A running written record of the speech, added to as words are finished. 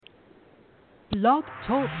Blog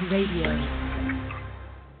Talk Radio.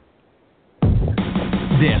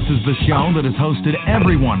 This is the show that has hosted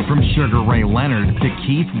everyone from Sugar Ray Leonard to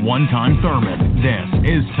Keith One-Time Thurman. This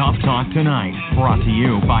is Tough Talk Tonight, brought to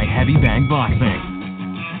you by Heavy Bag Boxing.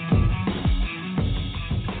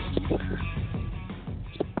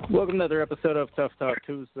 Welcome to another episode of Tough Talk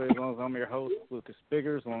Tuesday. As long as I'm your host, Lucas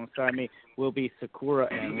Biggers. Alongside me will be Sakura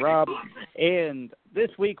and Rob. And this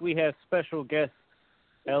week we have special guest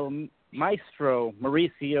El Maestro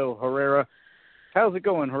Mauricio Herrera. How's it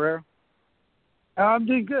going, Herrera? I'm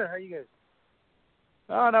doing good. How are you guys?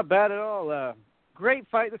 Oh, not bad at all. Great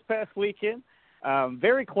fight this past weekend.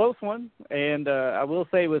 Very close one, and I will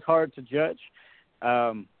say it was hard to judge.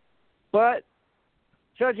 But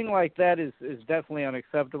judging like that is definitely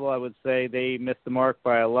unacceptable. I would say they missed the mark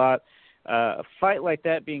by a lot. A fight like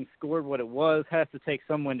that being scored what it was has to take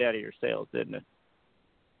some wind out of your sails, didn't it?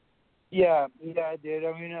 Yeah, it did.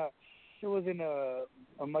 I mean, it wasn't a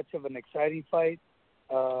much of an exciting fight.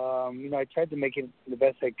 I tried to make it the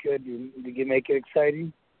best I could to make it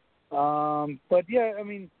exciting. But yeah, I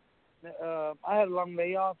mean, I had a long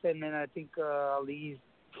layoff, and then I think Ali's,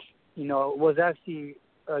 was actually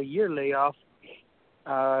a year layoff,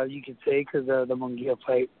 you could say, because the Munguia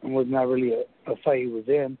fight was not really a fight he was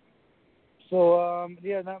in. So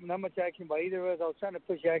not much action by either of us. I was trying to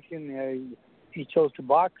push action. He chose to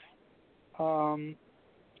box.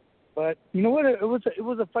 But you know what? It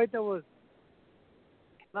was a fight that was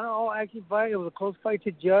not an all-action fight. It was a close fight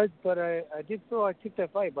to judge, but I did feel I took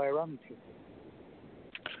that fight by a round or two.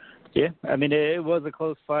 Yeah, I mean, it was a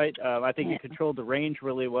close fight. I think you controlled the range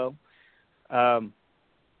really well. And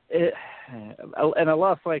a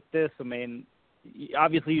loss like this, I mean,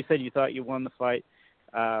 obviously you said you thought you won the fight,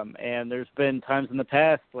 and there's been times in the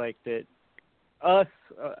past like that us,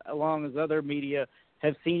 along as other media,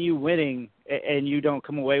 have seen you winning and you don't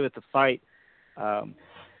come away with the fight. How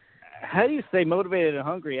do you stay motivated and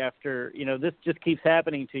hungry after, this just keeps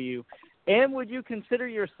happening to you? And would you consider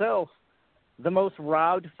yourself the most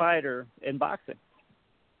robbed fighter in boxing?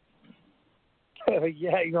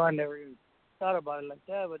 Yeah, I never even thought about it like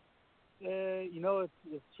that, but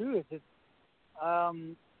it's true. It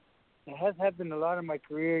has happened a lot in my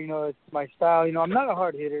career. It's my style. I'm not a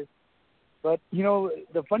hard hitter, but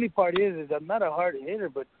the funny part is I'm not a hard hitter,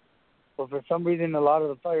 but for some reason a lot of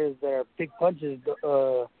the fighters that are big punches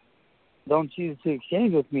don't choose to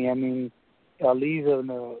exchange with me. I mean, Ali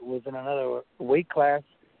was in another weight class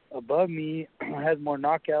above me, has more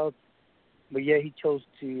knockouts, but yet he chose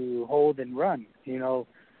to hold and run.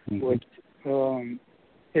 Which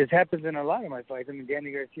it happens in a lot of my fights. I mean,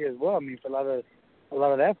 Danny Garcia as well. I mean, for a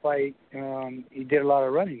lot of that fight, he did a lot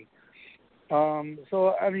of running.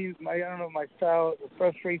 So I mean, I don't know, my style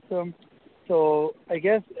frustrates him. So I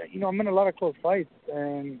guess I'm in a lot of close fights,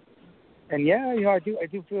 and yeah, I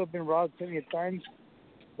do feel I've been robbed plenty of times,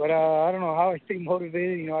 but I don't know how I stay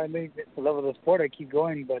motivated. I make the love of the sport. I keep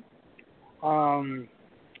going, but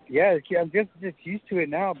yeah, I'm just used to it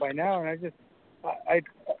now. By now, and I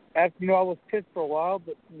was pissed for a while,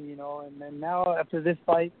 but and then now after this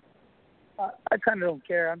fight, I kind of don't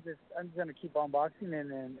care. I'm just gonna keep on boxing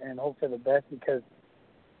and hope for the best, because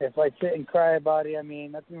if I sit and cry about it, I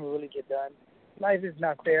mean, nothing will really get done. Life is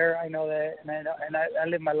not fair. I know that, and I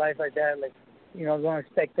live my life like that. Like, I don't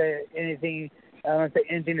expect anything. I don't expect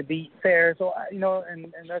anything to be fair. So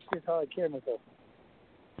and that's just how I carry myself.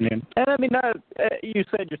 Yeah. And I mean, you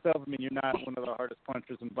said yourself, I mean, you're not one of the hardest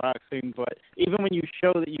punchers in boxing, but even when you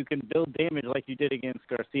show that you can build damage like you did against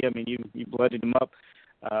Garcia, I mean, you bloodied him up.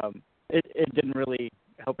 It didn't really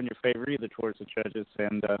help in your favor either towards the judges,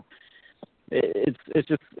 and it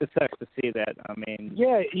sucks to see that. I mean,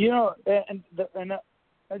 yeah, and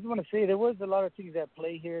I just want to say there was a lot of things at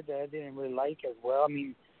play here that I didn't really like as well. I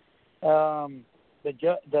mean,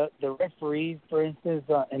 the referees, for instance,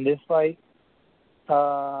 in this fight,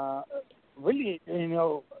 really,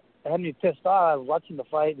 had me pissed off. I was watching the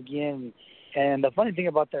fight again, and the funny thing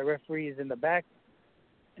about that referee is in the back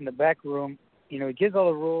room. He gives all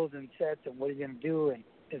the rules and sets and what he's going to do and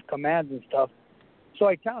his commands and stuff. So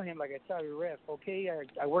I tell him, like I tell your ref, okay,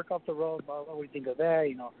 I work off the road, blah, blah, what do you think of that,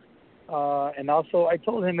 and also I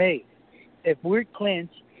told him, hey, if we're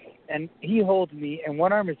clinched and he holds me and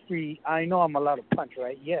one arm is free, I know I'm allowed to punch,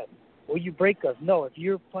 right? Yes. Will you break us? No. If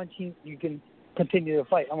you're punching, you can continue the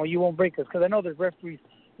fight. You won't break us, because I know the referees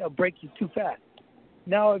break you too fast.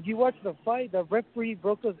 Now, if you watch the fight, the referee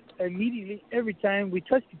broke us immediately every time we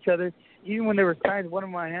touched each other. Even when there were times one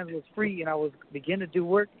of my hands was free and I was beginning to do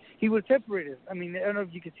work, he would separate us. I mean, I don't know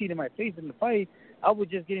if you could see it in my face in the fight. I was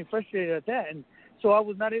just getting frustrated at that, and so I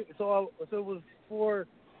was not. So it was for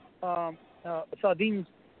Saddam's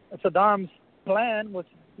plan was,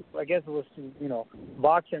 I guess, was to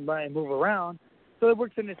box and run and move around. So it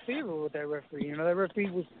works in his favor with that referee. That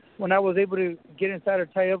referee was, when I was able to get inside or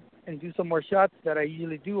tie up and do some more shots that I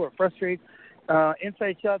usually do or frustrate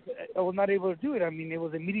inside shots, I was not able to do it. I mean, it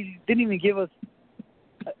was immediately, didn't even give us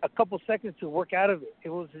a couple seconds to work out of it. It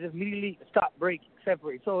was just immediately stop, break,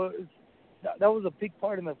 separate. So that was a big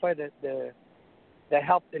part in the fight that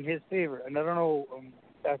helped in his favor. And I don't know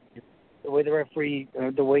that's the way the referee,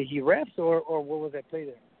 the way he refs, or what was that play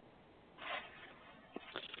there?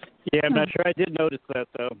 Yeah, I'm not sure. I did notice that,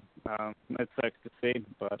 though. That sucks to see.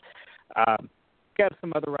 But got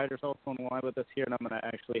some other writers also on the line with us here, and I'm going to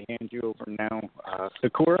actually hand you over now.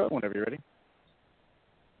 Sakura, whenever you're ready.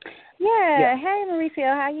 Yeah. Hey,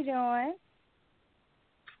 Mauricio. How you doing?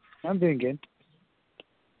 I'm doing good.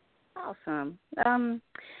 Awesome.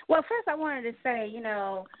 Well, first I wanted to say,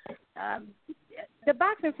 the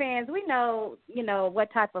boxing fans, we know,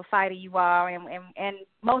 what type of fighter you are, and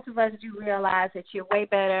most of us do realize that you're way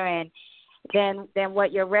better than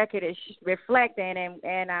what your record is reflecting.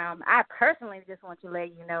 And I personally just want to let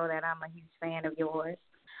you know that I'm a huge fan of yours.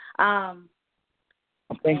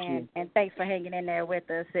 Thank you. And thanks for hanging in there with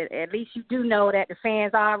us. At least you do know that the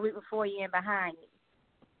fans are rooting for you and behind you.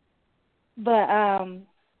 But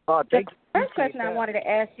the first question I wanted to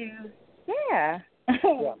ask you,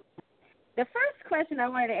 the first question I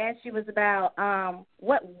wanted to ask you was about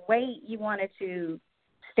what weight you wanted to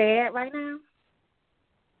stay at right now.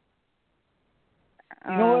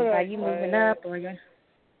 Are you moving up or you?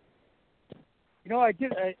 I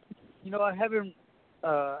did. I haven't.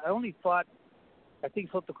 I only fought, I think,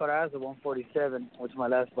 Soto Coraz at 147, which was my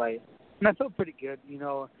last fight, and I felt pretty good.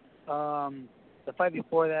 The fight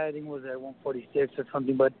before that, I think, was at 146 or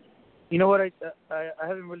something. But you know what? I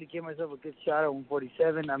haven't really given myself a good shot at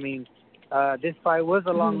 147. I mean, this fight was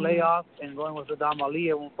a long layoff and going with Saddam Ali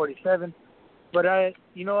at 147. But I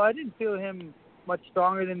didn't feel him much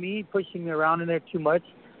stronger than me, pushing me around in there too much.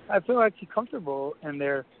 I feel actually comfortable in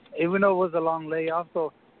there, even though it was a long layoff.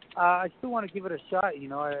 So I still want to give it a shot.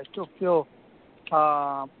 I still feel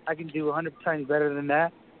I can do 100 times better than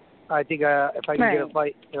that. I think if I can get a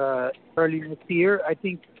fight early next year, I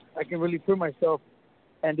think I can really prove myself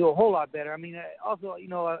and do a whole lot better. I mean, also,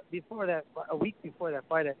 before that, a week before that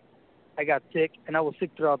fight, I got sick, and I was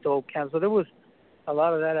sick throughout the whole camp. So there was a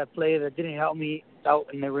lot of that at play that didn't help me out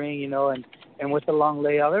in the ring, and with the long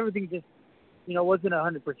layoff, everything just, wasn't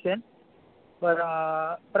 100%. But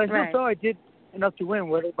I still thought I did enough to win,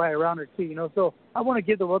 whether by a round or two, So I want to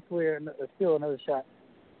give the welterweight still another shot.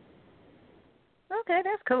 Okay,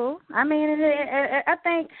 that's cool. I mean, I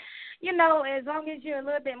think, as long as you're a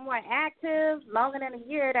little bit more active, longer than a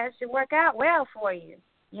year, that should work out well for you.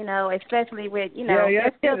 Especially with,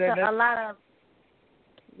 there's still a lot of,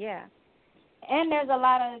 and there's a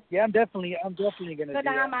lot of. Yeah, I'm definitely gonna do that.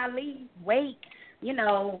 Saddam Ali weight,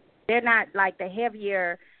 they're not like the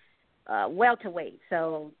heavier welterweight.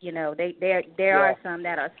 So, there are some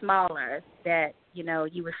that are smaller that,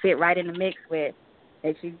 you would fit right in the mix with,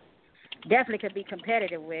 that you definitely could be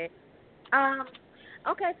competitive with.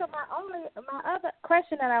 Okay, so my other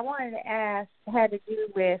question that I wanted to ask had to do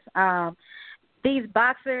with these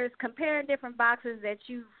boxers, comparing different boxers that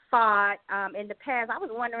you fought in the past. I was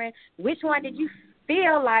wondering, which one did you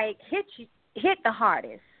feel like hit the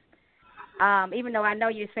hardest? Even though I know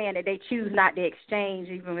you're saying that they choose not to exchange,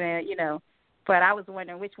 even when, but I was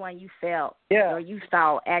wondering which one you felt or you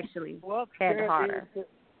saw actually had the harder.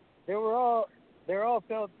 They all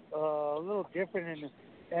felt a little different,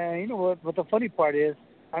 and you know what the funny part is,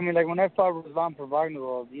 I mean, like when I fought Ruslan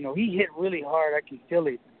Provagnov, he hit really hard. I can feel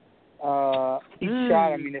it. Each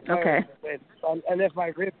shot. I mean, if I left my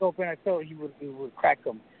ribs open, I felt he would crack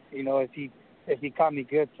them. If he caught me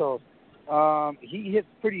good. So he hits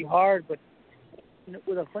pretty hard. But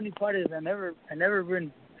what the funny part is, I never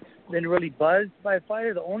been really buzzed by a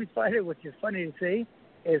fighter. The only fighter, which is funny to say,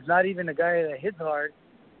 is not even a guy that hits hard.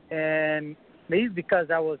 And maybe because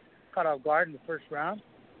I was caught off guard in the first round,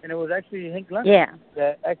 and it was actually Hank Lundgren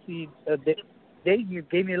that actually they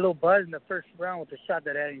gave me a little buzz in the first round with a shot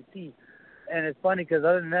that I didn't see. And it's funny because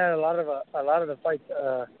other than that, a lot of the fights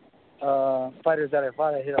fighters that I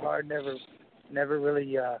fought that hit hard never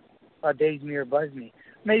really dazed me or buzzed me.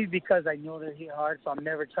 Maybe because I know they hit hard, so I'm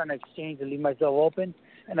never trying to exchange and leave myself open.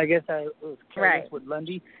 And I guess I was careless with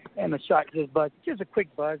Lundy, and the shot just a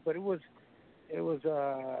quick buzz, but it was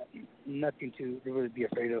nothing to really be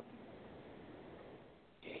afraid of.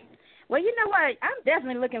 Well, you know what? I'm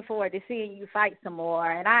definitely looking forward to seeing you fight some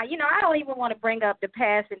more. And I don't even want to bring up the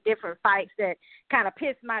past and different fights that kind of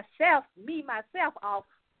pissed myself off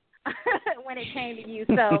when it came to you.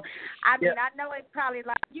 So, I mean, I know it's probably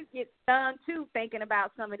like you get stung too thinking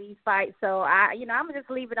about some of these fights. So, I'm going to just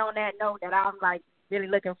leave it on that note that I'm, like, really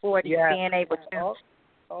looking forward to you being able to,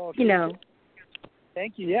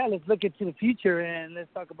 Thank you. Yeah, let's look into the future and let's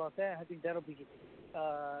talk about that. I think that'll be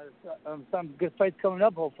some good fights coming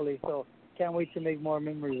up, hopefully. So, can't wait to make more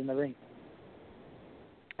memories in the ring.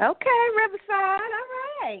 Okay, Riverside. All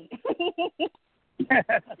right.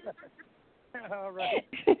 All right.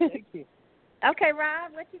 Thank you. Okay,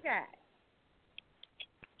 Rob, what you got?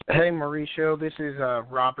 Hey, Mauricio. This is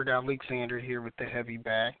Robert Alexander here with the Heavy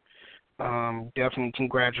Bag. Definitely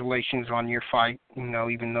congratulations on your fight. You know,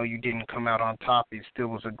 even though you didn't come out on top, it still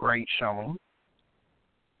was a great showing.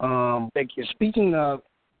 Thank you. Speaking of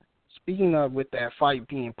with that fight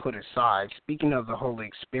being put aside, speaking of the whole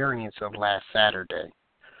experience of last Saturday,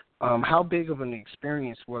 how big of an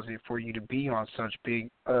experience was it for you to be on such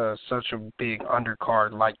a big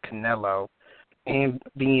undercard like Canelo, and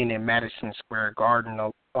being in Madison Square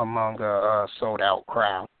Garden among a sold out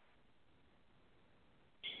crowd?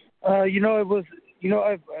 It was.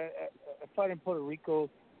 I fought in Puerto Rico.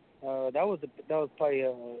 That was probably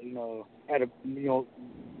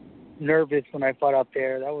nervous when I fought out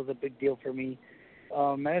there. That was a big deal for me.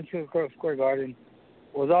 Madison Square Garden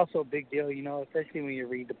was also a big deal, especially when you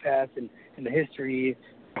read the past and the history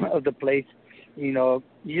of the place. It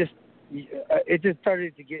just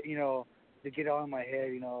started to get, to get all in my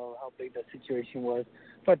head, how big the situation was.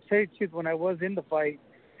 But to tell you the truth, when I was in the fight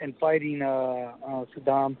and fighting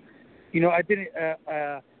Saddam,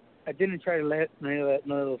 I didn't try to let none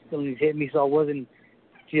of those feelings hit me, so I wasn't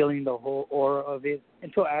feeling the whole aura of it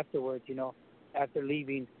until afterwards, after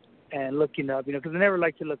leaving and looking up, because I never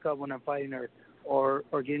like to look up when I'm fighting or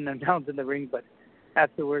getting them down in the ring, but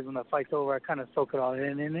afterwards when the fight's over, I kind of soak it all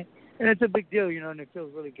in it. And it's a big deal, and it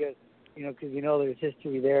feels really good, because there's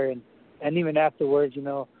history there, and even afterwards,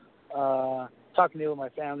 talking to my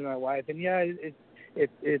family, my wife, and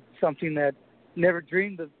it's something that never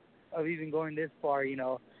dreamed of even going this far,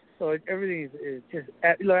 So everything is just,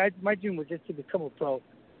 my dream was just to become a pro,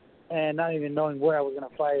 and not even knowing where I was going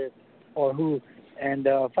to fight or who. And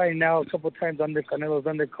fighting now a couple of times under Canelo's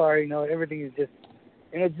undercard, everything is just,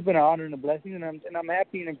 it's just been an honor and a blessing, and I'm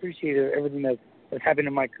happy and appreciative of everything that's happened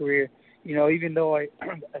in my career. Even though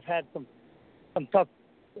I've had some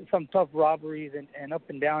tough robberies and up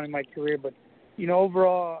and down in my career, but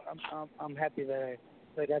overall I'm happy that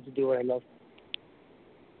I got to do what I love.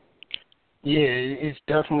 Yeah, it's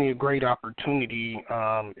definitely a great opportunity.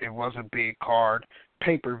 It was a big card,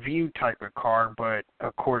 pay-per-view type of card, but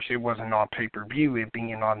of course it wasn't on pay-per-view, it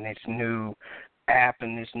being on this new app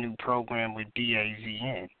and this new program with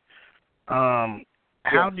DAZN.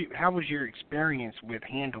 How was your experience with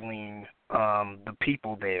handling the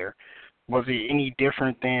people there? Was it any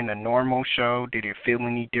different than a normal show? Did it feel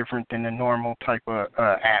any different than a normal type of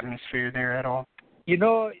atmosphere there at all? It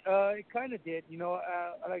kind of did.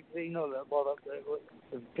 I like to say,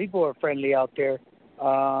 the people are friendly out there.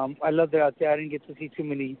 I loved it out there. I didn't get to see too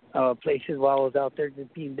many places while I was out there,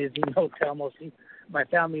 just being busy in the hotel mostly. My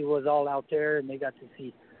family was all out there, and they got to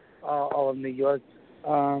see all of New York.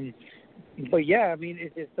 But yeah, I mean,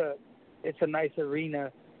 it's a nice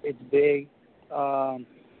arena. It's big.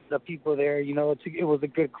 The people there, it was a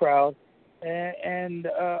good crowd, and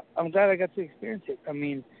I'm glad I got to experience it. I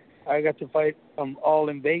mean, I got to fight all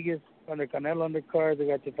in Vegas under Canelo undercards. I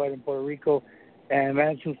got to fight in Puerto Rico, and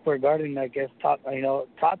Madison Square Garden, I guess, tops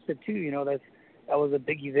it too. That was a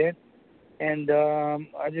big event, and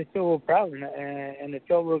I just feel real proud, and it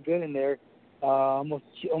felt real good in there. Almost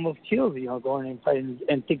chills, going and fighting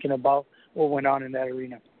and thinking about what went on in that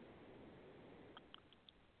arena.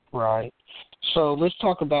 Right. So let's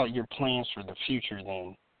talk about your plans for the future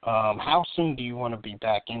then. How soon do you want to be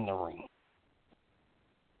back in the ring?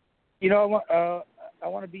 I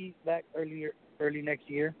want to be back early next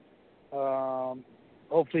year.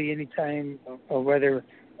 Hopefully anytime, whether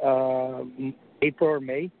April or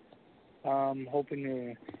May.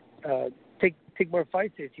 Hoping to take more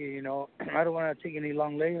fights this year. I don't want to take any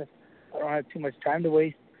long layoffs. I don't have too much time to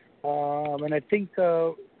waste. And I think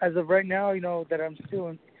as of right now, that I'm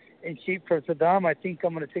still in shape for Saddam. I think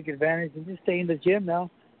I'm going to take advantage and just stay in the gym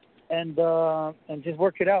now. And just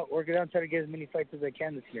work it out, and try to get as many fights as I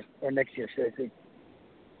can this year, or next year, should I say.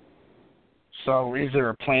 So is there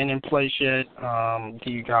a plan in place yet?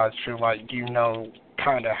 Do you guys feel like, do you know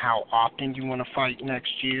kind of how often you want to fight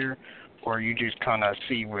next year, or you just kind of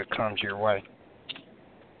see what comes your way?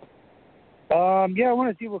 Yeah, I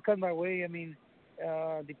want to see what comes my way. I mean,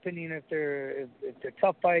 depending if they're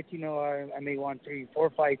tough fights, I may want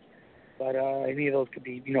 3-4 fights. But any of those could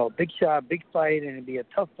be, a big shot, big fight, and it'd be a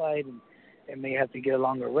tough fight, and it may have to get a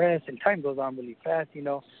longer rest, and time goes on really fast.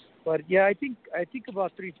 But yeah, I think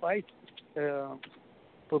about 3 fights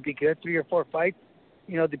would be good, 3 or 4 fights.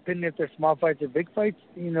 Depending if they're small fights or big fights,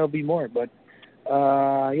 be more. But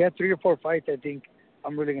yeah, 3 or 4 fights, I think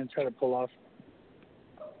I'm really gonna try to pull off.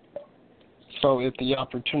 So if the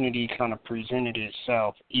opportunity kind of presented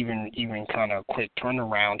itself, even kind of quick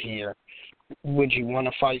turnaround here, would you want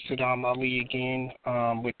to fight Saddam Ali again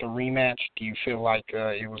with the rematch? Do you feel like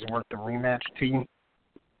it was worth the rematch to you?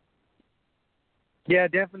 Yeah,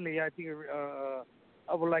 definitely. I think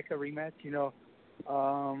I would like a rematch.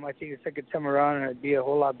 I think the second time around it'd be a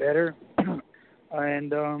whole lot better,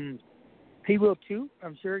 and he will too.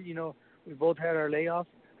 I'm sure. We both had our layoffs,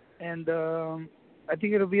 and I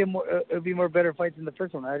think it'll be more better fights than the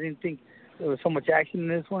first one. I didn't think there was so much action in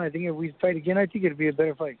this one. I think if we fight again, I think it'll be a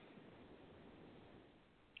better fight.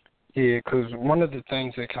 Yeah, because one of the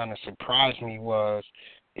things that kind of surprised me was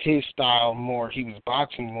his style more. He was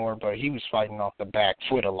boxing more, but he was fighting off the back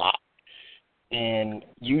foot a lot. And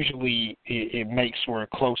usually it makes for a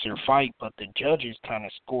closer fight, but the judges kind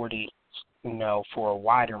of scored it, for a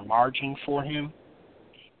wider margin for him.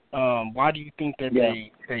 Why do you think that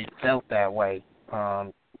they felt that way?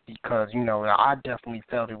 Because, I definitely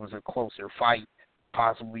felt it was a closer fight.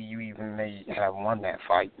 Possibly you even may have won that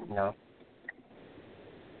fight,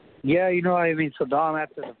 Yeah, Saddam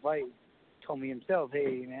after the fight told me himself,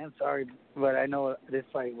 hey, man, sorry, but I know this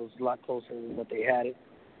fight was a lot closer than what they had it.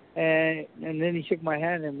 And then he shook my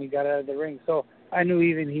hand and we got out of the ring. So I knew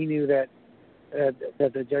even he knew that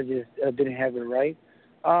the judges didn't have it right.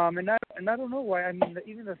 And I don't know why. I mean,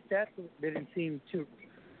 even the stats didn't seem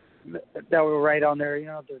that were right on there.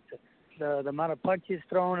 The amount of punches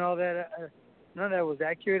thrown, all that. None of that was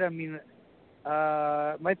accurate. I mean,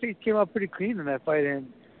 my face came out pretty clean in that fight,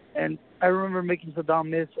 and I remember making Saddam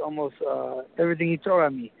miss almost everything he threw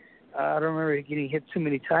at me. I don't remember getting hit too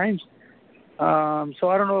many times. So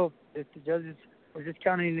I don't know if the judges were just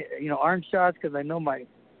counting, arm shots, because I know my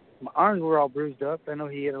arms were all bruised up. I know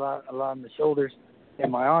he hit a lot on the shoulders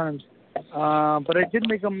and my arms. But I did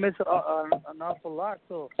make him miss an awful lot.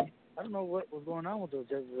 So I don't know what was going on with those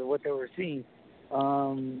judges or what they were seeing.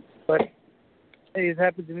 But it's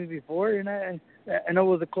happened to me before, and I know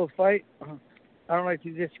it was a close fight. I don't like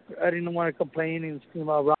to I didn't want to complain and scream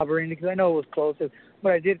about robbery because I know it was close.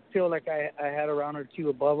 But I did feel like I had a round or two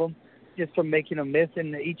above him just from making a miss.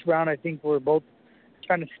 And each round, I think we're both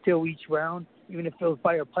trying to steal each round, even if it was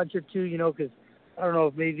by a punch or two, because I don't know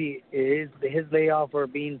if maybe his layoff or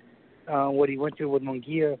being what he went through with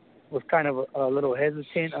Munguia was kind of a little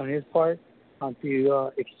hesitant on his part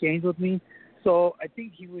to exchange with me. So I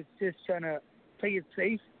think he was just trying to play it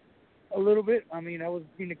safe a little bit. I mean, I was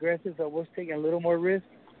being aggressive. So I was taking a little more risk.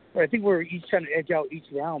 But I think we're each trying to edge out each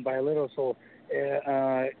round by a little. So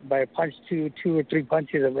by a punch, two or three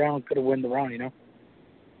punches, a round could have won the round,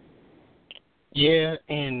 Yeah,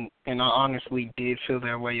 and I honestly did feel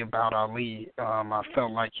that way about Ali. I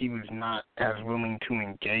felt like he was not as willing to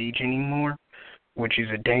engage anymore, which is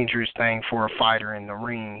a dangerous thing for a fighter in the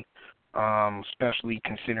ring, especially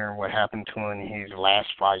considering what happened to him in his last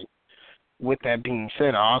fight. With that being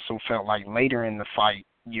said, I also felt like later in the fight,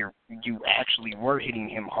 you actually were hitting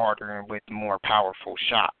him harder and with more powerful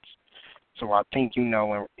shots. So I think, in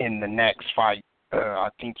the next fight, I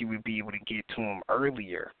think you would be able to get to him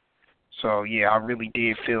earlier. So, yeah, I really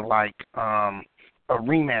did feel like a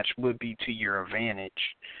rematch would be to your advantage.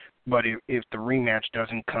 But if the rematch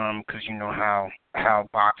doesn't come, because you know how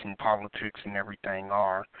boxing politics and everything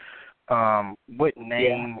are, what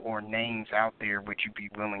name or names out there would you be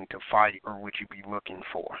willing to fight or would you be looking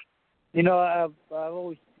for? I've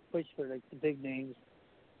always pushed for, the big names.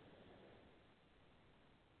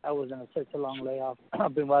 I was in such a long layoff.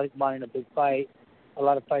 I've been wanting a big fight. A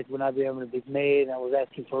lot of fights would not be able to be made. I was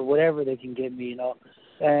asking for whatever they can get me,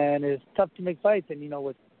 And it's tough to make fights. And,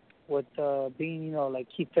 with being, like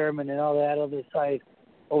Keith Thurman and all that other side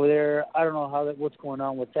over there, I don't know what's going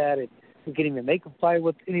on with that. We can't even make a fight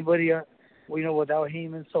with anybody, without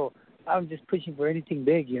Heyman. So I'm just pushing for anything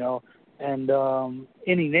big, and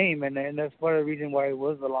any name. And that's part of the reason why it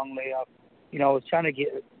was a long layoff. I was trying to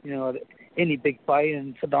get, any big fight,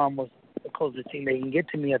 and Saddam was the closest thing they can get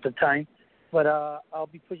to me at the time. But I'll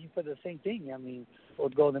be pushing for the same thing. I mean,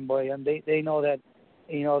 with Golden Boy, and they know that,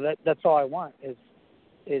 that's all I want is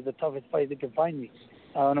the toughest fight they can find me,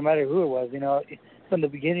 no matter who it was. From the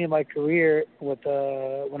beginning of my career, with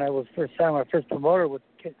when I was my first promoter with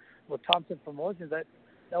Thompson Promotions, that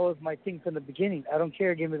was my thing from the beginning. I don't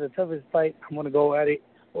care, give me the toughest fight. I'm gonna go at it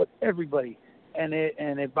with everybody, and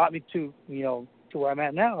it brought me to to where I'm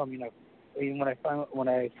at now. I mean, when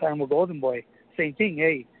I signed with Golden Boy, same thing.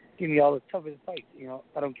 Hey, give me all the toughest fights. You know,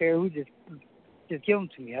 I don't care who, just give them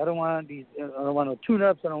to me. I don't want no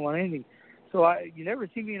tune-ups. I don't want anything. So you never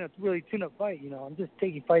see me in a really tune-up fight. You know, I'm just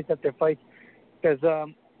taking fights after fights because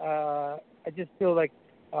I just feel like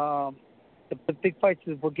the big fights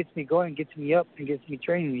is what gets me going, gets me up, and gets me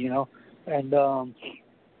training. You know, and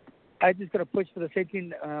I just gotta push for the same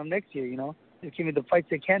thing next year. You know, just give me the fights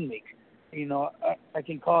they can make. You know, I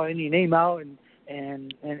can call any name out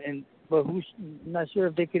and but who's not sure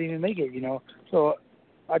if they could even make it. You know, so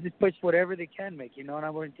I just push whatever they can make. You know, and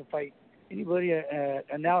I'm willing to fight anybody.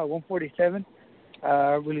 And now at 147, I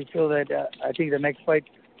really feel that I think the next fight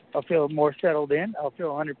I'll feel more settled in. I'll feel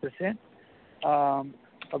 100%.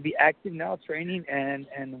 I'll be active now, training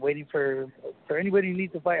and waiting for anybody who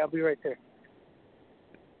needs to fight. I'll be right there.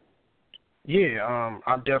 Yeah,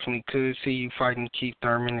 I definitely could see you fighting Keith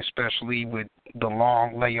Thurman, especially with the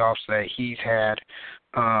long layoffs that he's had.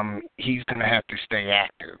 He's going to have to stay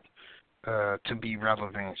active to be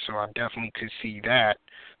relevant, so I definitely could see that.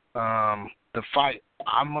 The fight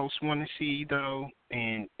I most want to see, though,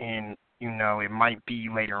 and you know, it might be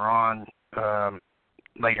later on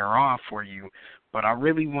for you, but I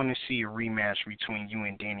really want to see a rematch between you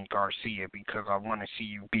and Danny Garcia because I want to see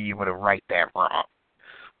you be able to right that wrong.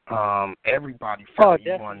 Everybody felt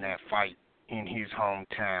he won that fight in his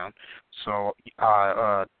hometown, so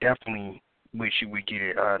I definitely wish you would get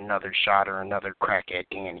another shot or another crack at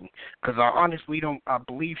Danny, because I honestly don't. I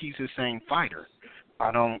believe he's the same fighter.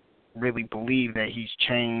 I don't really believe that he's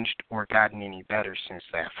changed or gotten any better since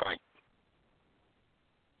that fight.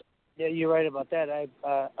 Yeah, you're right about that. I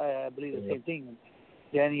believe the same thing.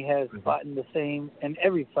 Danny has fought in the same in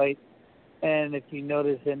every fight. And if you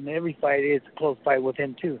notice, in every fight, it's a close fight with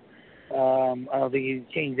him, too. I don't think he's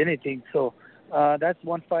changed anything. So that's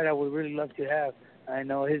one fight I would really love to have. I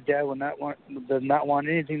know his dad does not want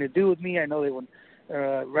anything to do with me. I know they would,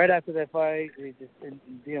 right after that fight, they just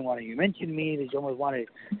didn't want to even mention me. They almost wanted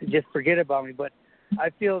to just forget about me. But I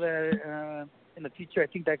feel that in the future, I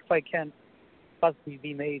think that fight can possibly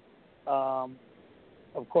be made.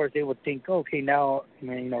 Of course, they would think, okay, now, you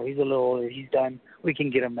know, he's a little older. He's done. We can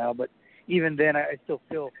get him now. But even then, I still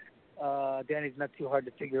feel Danny's not too hard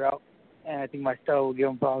to figure out, and I think my style will give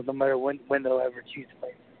him problems no matter when they'll ever choose to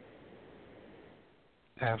fight.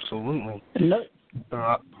 Absolutely. No.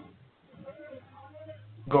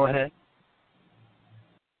 Go ahead.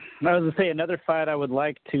 I was going to say another fight I would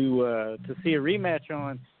like to see a rematch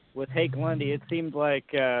on with Hank Lundy. It seemed like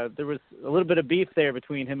there was a little bit of beef there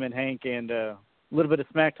between him and Hank, and a little bit of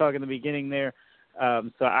smack talk in the beginning there.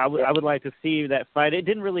 So I would like to see that fight. It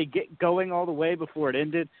didn't really get going all the way before it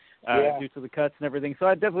ended due to the cuts and everything. So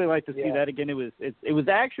I'd definitely like to see that again. It was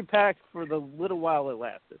action packed for the little while it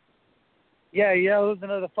lasted. Yeah, it was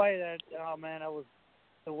another fight that that was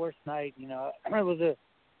the worst night. You know, it was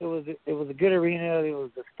a good arena. It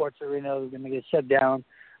was a sports arena. It was going to get shut down.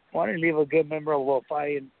 I wanted to leave a good memorable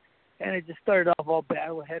fight, and it just started off all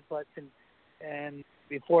bad with headbutts and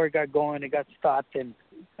before it got going, it got stopped, and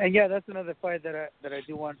yeah, that's another fight that I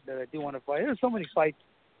do want to fight. There's so many fights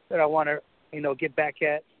that I want to get back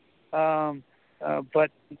at,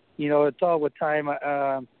 but it's all with time.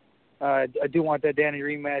 I do want that Danny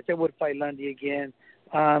rematch. I would fight Lundy again.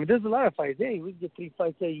 There's a lot of fights. Hey, we can get 3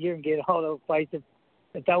 fights a year and get all those fights.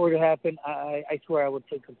 If that were to happen, I swear I would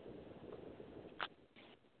take them.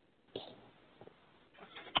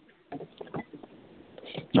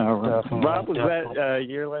 All right. Rob, was that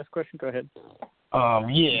your last question? Go ahead.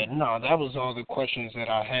 That was all the questions that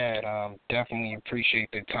I had. Definitely appreciate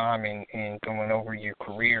the time and going over your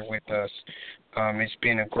career with us. It's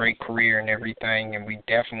been a great career and everything, and we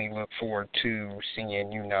definitely look forward to seeing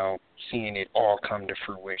it all come to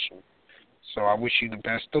fruition. So I wish you the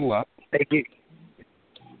best of luck. Thank you.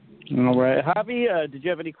 All right. Javi, did you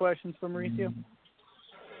have any questions for Mauricio?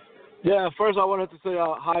 Yeah, first I wanted to say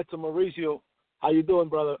hi to Mauricio. How you doing,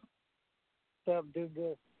 brother? What's up? Doing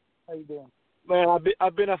good. How you doing? Man,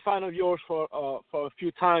 I've been a fan of yours for a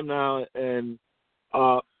few times now, and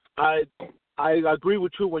I agree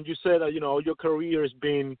with you when you said that your career has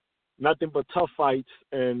been nothing but tough fights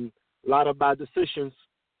and a lot of bad decisions.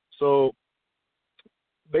 So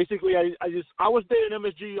basically, I was there in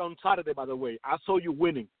MSG on Saturday. By the way, I saw you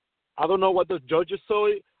winning. I don't know what the judges saw.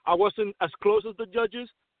 I wasn't as close as the judges,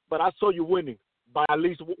 but I saw you winning by at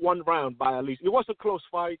least one round. It was a close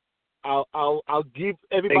fight. I'll give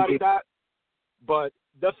everybody that. But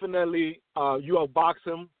definitely, you outboxed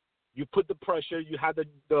him. You put the pressure. You had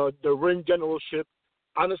the ring generalship.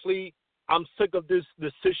 Honestly, I'm sick of these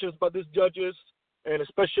decisions by these judges, and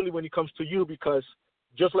especially when it comes to you, because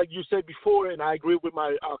just like you said before, and I agree with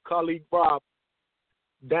my colleague Rob,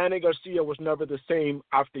 Danny Garcia was never the same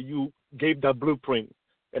after you gave that blueprint.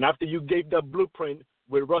 And after you gave that blueprint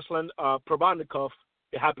with Ruslan Provodnikov,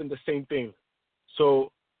 it happened the same thing.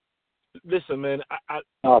 So, listen, man,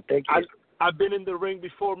 thank you. I've been in the ring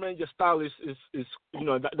before, man. Your style is you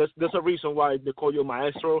know, there's a reason why they call you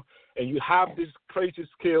maestro, and you have these crazy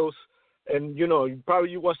skills. And, you know,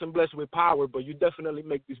 you wasn't blessed with power, but you definitely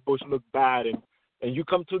make these boys look bad. And you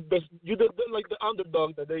come to this, you're like the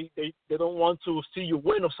underdog that they don't want to see you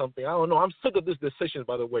win or something. I don't know. I'm sick of this decision,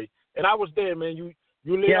 by the way. And I was there, man. You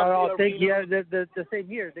lit up the arena. The same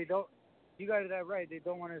here. They don't. You got that right. They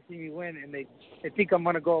don't want to see me win, and they think I'm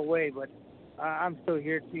gonna go away. But I'm still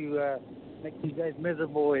here to make you guys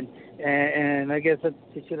miserable. And I guess that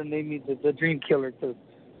they should have named me the Dream Killer too.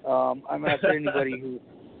 I'm after anybody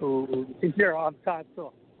who thinks they're on top.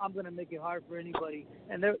 So I'm gonna make it hard for anybody,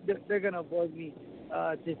 and they're gonna avoid me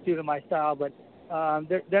just due to my style. But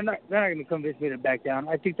they're not gonna convince me to back down.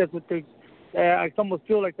 I think that's what they. I almost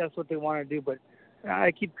feel like that's what they want to do, but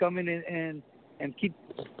I keep coming in and keep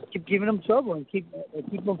giving them trouble and keep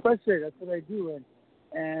them frustrated. That's what I do,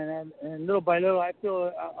 and little by little, I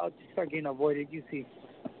feel I'll just start getting avoided. You see.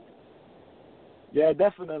 Yeah,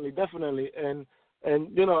 definitely, and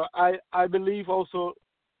you know, I believe also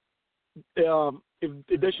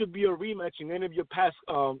if there should be a rematch in any of your past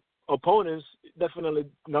opponents, definitely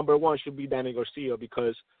number one should be Danny Garcia,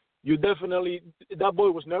 because you definitely, that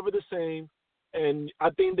boy was never the same, and I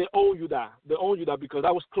think they owe you that. They owe you that because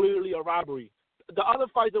that was clearly a robbery. The other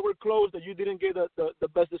fights that were close, that you didn't get the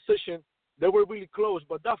best decision, they were really close,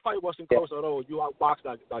 but that fight wasn't close at all. You outboxed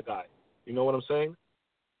that guy. You know what I'm saying?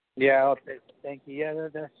 Yeah, okay. Thank you. Yeah,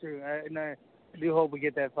 that's true. And I do hope we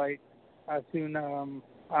get that fight soon.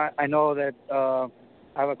 I know that I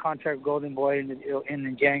have a contract with Golden Boy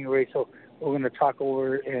in January, so we're going to talk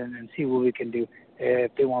over and see what we can do.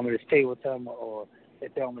 If they want me to stay with them or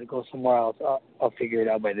if they want me to go somewhere else, I'll figure it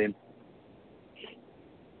out by then.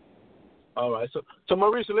 All right. So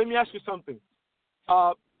Mauricio, let me ask you something.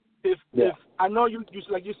 If I know you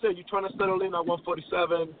like you said, you're trying to settle in at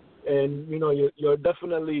 147, and you know you're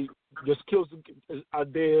definitely, your skills are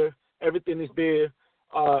there, everything is there.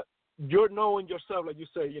 You're knowing yourself, like you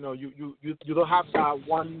say, you know, you don't have that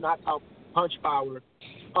one knockout punch power.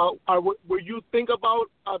 Were you think about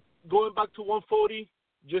going back to 140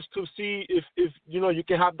 just to see if you know you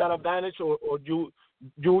can have that advantage, or you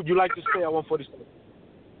like to stay at 147?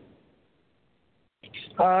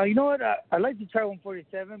 You know what? I'd like to try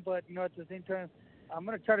 147, but you know, at the same time, I'm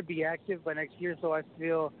gonna try to be active by next year, so I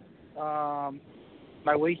feel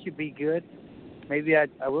my weight should be good. Maybe I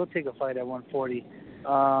will take a fight at 140.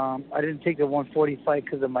 I didn't take the 140 fight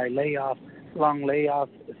because of my long layoff.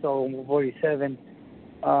 So 147.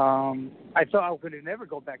 I thought I could never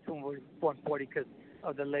go back to 140 because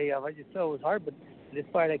of the layoff. I just thought it was hard, but this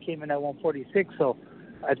fight I came in at 146. So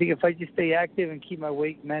I think if I just stay active and keep my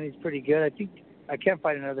weight managed pretty good, I think I can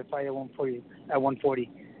fight another fight at 140.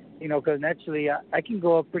 You know, because naturally I can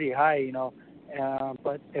go up pretty high. You know,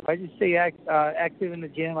 but if I just stay active in the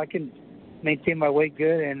gym, I can maintain my weight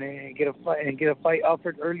good and get a fight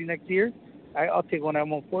offered early next year. I'll take one at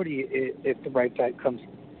 140 if the right fight comes.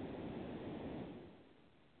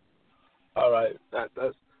 All right,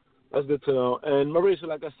 that's good to know. And Mauricio,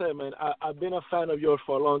 like I said, man, I've been a fan of yours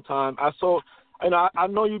for a long time. I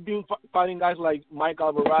know you've been fighting guys like Mike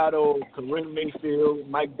Alvarado, Kareem Mayfield,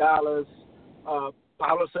 Mike Dallas,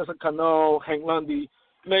 Paulo Cesar Cano, Hank Lundy.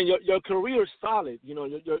 Man, your career is solid. You know,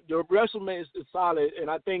 your resume is solid, and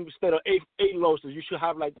I think instead of eight losses, you should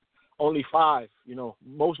have like only 5. You know,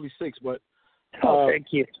 mostly 6. But thank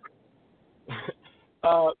you.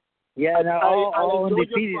 Yeah, now all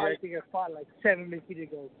undefeated. I think I fought like 7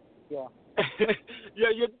 defeated guys. Yeah.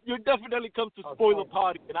 Yeah, you definitely come to spoil the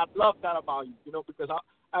party, and I love that about you. You know, because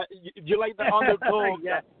you're like the underdog.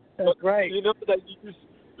 Yeah, that's right. You know that you just.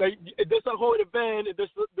 Like, there's a whole event.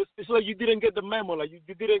 It's like you didn't get the memo. Like you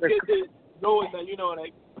didn't get the knowing that, you know,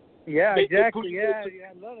 like. Yeah, exactly. Yeah.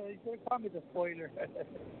 I love it. You should have called me the spoiler.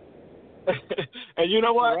 And you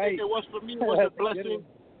know what? Right. It was for me. It was a blessing.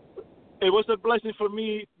 It was a blessing for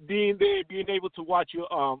me being there, being able to watch you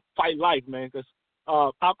fight live, man. Because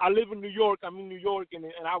I live in New York. I'm in New York, and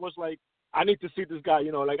I was like, I need to see this guy.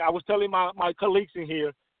 You know, like I was telling my colleagues in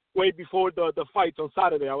here way before the fights on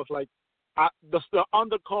Saturday. I was like. The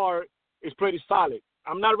undercard is pretty solid.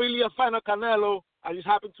 I'm not really a fan of Canelo. I just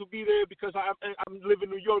happen to be there because I'm living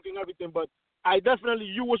in New York and everything. But I definitely,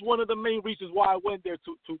 you was one of the main reasons why I went there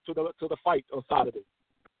to the fight on Saturday.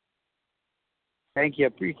 Thank you. I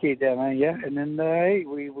appreciate that, man. Yeah, and then hey,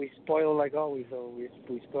 we spoil like always. So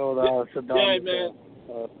we spoiled Saddam. Yeah,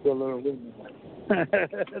 man. Filler win.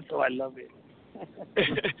 So I love it.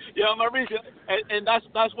 Yeah, Mauricio, and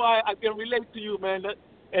that's why I can relate to you, man.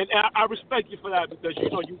 And I respect you for that because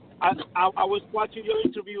I was watching your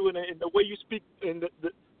interview and the way you speak and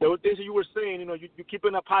the things that you were saying. You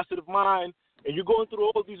keeping a positive mind and you're going through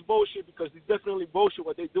all these bullshit because it's definitely bullshit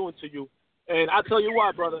what they're doing to you. And I tell you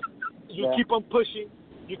what, brother, you keep on pushing,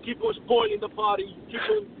 you keep on spoiling the party, you keep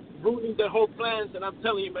on ruining their whole plans, and I'm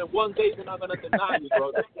telling you, man, one day they're not gonna deny you,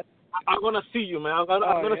 brother. I'm gonna see you, man. I'm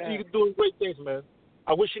gonna see you doing great things, man.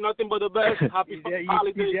 I wish you nothing but the best. Happy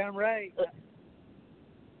holidays. You're damn right.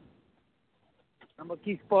 I'm gonna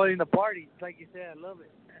keep spoiling the party, like you said. I love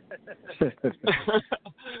it.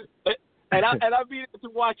 and I'll be able to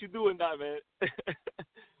watch you doing that, man.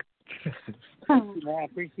 Thank you, man. I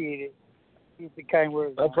appreciate it. Keep the kind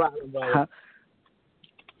words. No problem, brother.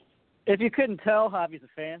 If you couldn't tell, Javi's a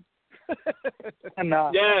fan.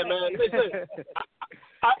 No. Yeah, man. Listen,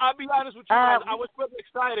 I'll be honest with you guys. I was pretty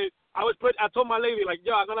excited. I told my lady, like,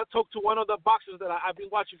 yo, I'm gonna talk to one of the boxers that I've been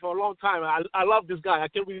watching for a long time. I love this guy. I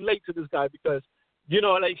can relate to this guy because,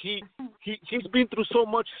 like he's been through so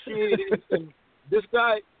much shit, and this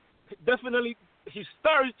guy definitely his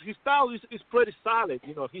style is pretty solid.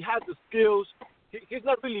 He has the skills. He's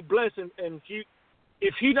not really blessed, and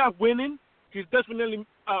if he's not winning, he's definitely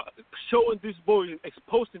showing these boys,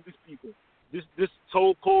 exposing these people, this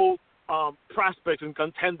so-called prospects and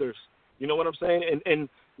contenders. You know what I'm saying? And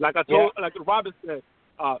like I told, like Robin said,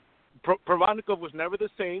 Provodnikov was never the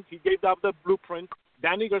same. He gave up the blueprint.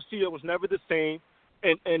 Danny Garcia was never the same.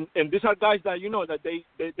 And these are guys that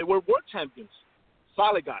that they were world champions,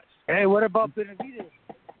 solid guys. Hey, what about Benavidez?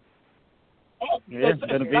 Oh, yeah,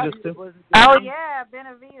 Benavidez too. Oh yeah,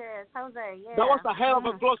 Benavidez, Jose. Yeah, that was a hell of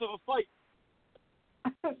a close of a fight.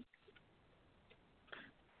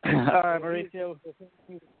 All right, Mauricio.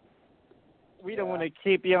 We don't want to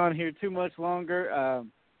keep you on here too much longer,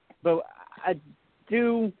 but I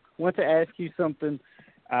do want to ask you something.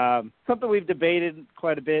 Something we've debated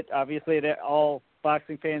quite a bit. Obviously, that all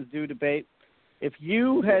boxing fans do debate. If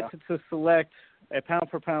you had to select a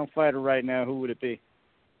pound-for-pound fighter right now, who would it be?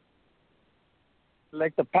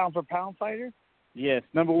 Like the pound-for-pound fighter? Yes,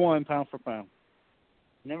 number one, pound-for-pound.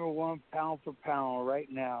 Number one, pound-for-pound right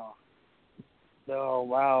now. Oh,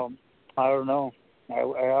 wow. I don't know. I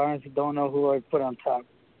honestly don't know who I'd put on top.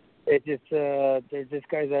 It just there's just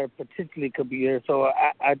guys that potentially could be there. So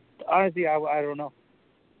I honestly I don't know.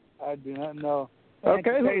 I do not know.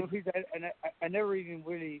 Okay. I never even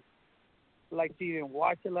really like to even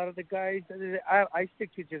watch a lot of the guys. I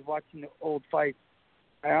stick to just watching the old fights.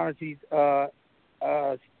 I honestly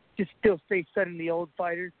just still stay studying the old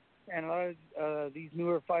fighters, and a lot of these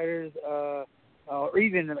newer fighters, or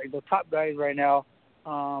even like the top guys right now.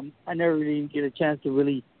 I never really get a chance to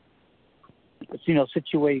really,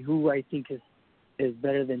 situate who I think is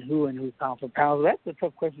better than who and who's pound for pound. So that's a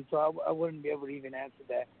tough question, so I wouldn't be able to even answer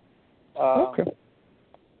that. Okay.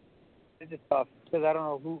 It's just tough because I don't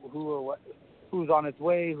know who or what, who's on its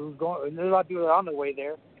way, who's going. And there's a lot of people that are on their way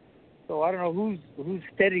there, so I don't know who's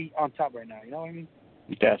steady on top right now. You know what I mean?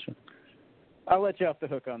 Gotcha. I'll let you off the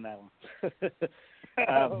hook on that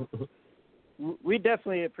one. We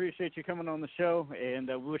definitely appreciate you coming on the show, and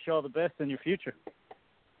we wish you all the best in your future.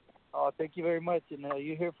 Oh, thank you very much. And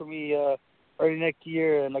you hear from me early next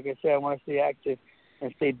year. And like I said, I want to stay active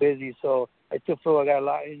and stay busy. So I still feel I got a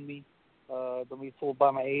lot in me. Don't be fooled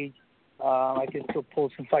by my age. I can still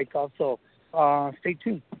pull some fights off. So stay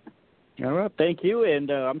tuned. All right. Thank you.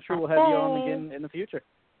 And I'm sure we'll have you on again in the future.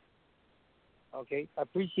 Okay. I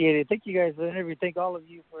appreciate it. Thank you guys for the interview. Thank all of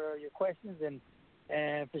you for your questions and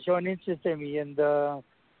for showing interest in me, and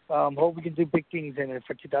hope we can do big things in it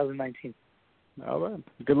for 2019. All right.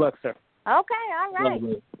 Good luck, sir. Okay, all right.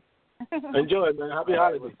 Enjoy it, man. Happy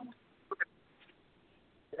holidays.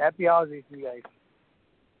 Happy holidays to you guys.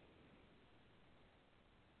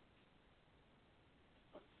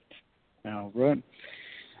 All right.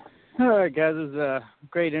 All right, guys. It was a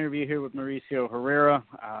great interview here with Mauricio Herrera.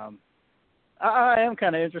 I am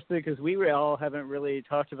kind of interested because we all haven't really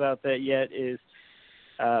talked about that yet.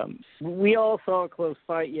 We all saw a close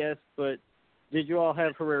fight, yes, but did you all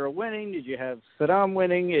have Herrera winning? Did you have Saddam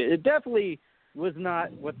winning? It definitely was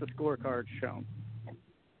not what the scorecard shown.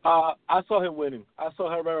 I saw him winning. I saw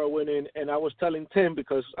Herrera winning, and I was telling Tim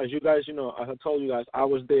because, as you guys, I had told you guys, I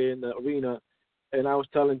was there in the arena, and I was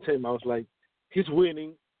telling Tim, I was like, he's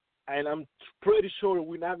winning, and I'm pretty sure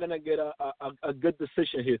we're not going to get a good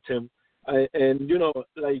decision here, Tim. And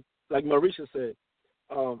like Mauricio said,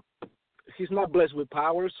 he's not blessed with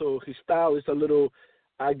power, so his style is a little.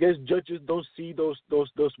 I guess judges don't see those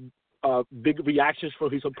big reactions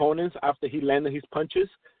from his opponents after he landed his punches.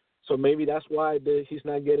 So maybe that's why he's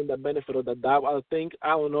not getting the benefit of the doubt. I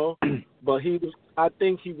don't know, but I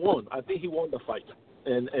think he won. I think he won the fight,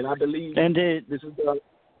 and I believe this is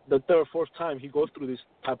the third or fourth time he goes through this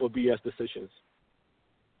type of BS decisions.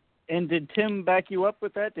 And did Tim back you up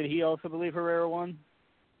with that? Did he also believe Herrera won?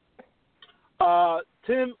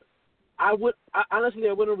 Tim, honestly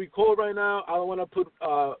I wouldn't recall right now. I don't want to put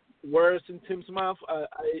words in Tim's mouth.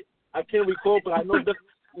 I can't recall, but I know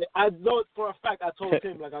I know for a fact. I told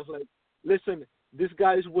Tim, like, I was like, listen, this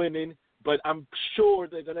guy is winning, but I'm sure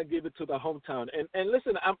they're gonna give it to the hometown. And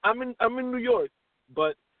listen, I'm in New York,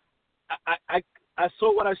 but I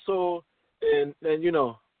saw what I saw, and you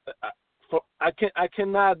know, I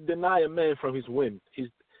cannot deny a man from his win.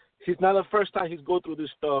 He's not the first time he's go through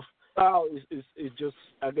this stuff. Style is just,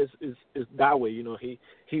 I guess, is that way. You know,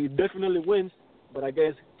 he definitely wins, but I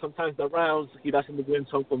guess sometimes the rounds he doesn't win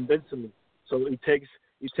so convincingly. So it takes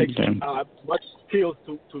much skill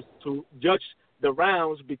to judge the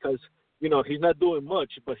rounds, because you know he's not doing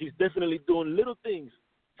much, but he's definitely doing little things,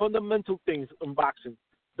 fundamental things in boxing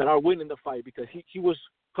that are winning the fight, because he was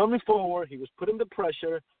coming forward, he was putting the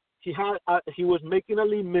pressure, he was making a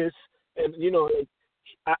lead miss, and you know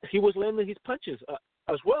he was landing his punches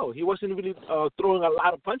as well. He wasn't really throwing a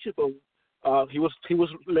lot of punches, but he was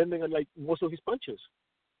landing like most of his punches.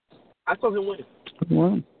 I saw him win.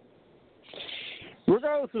 Wow.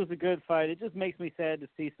 Regardless, it was a good fight. It just makes me sad to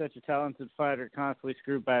see such a talented fighter constantly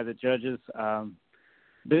screwed by the judges.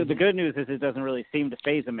 The good news is it doesn't really seem to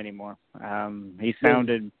faze him anymore. He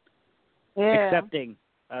sounded accepting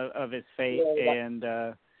of his fate, and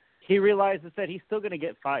he realizes that he's still going to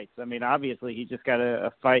get fights. I mean, obviously, he just got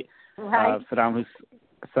a fight Saddam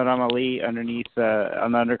Ali underneath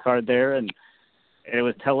on the undercard there, and it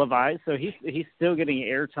was televised. So he's still getting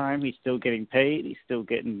airtime. He's still getting paid. He's still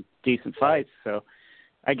getting decent fights. So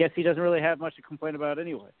I guess he doesn't really have much to complain about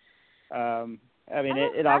anyway. I mean,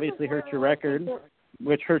 it obviously hurts your record,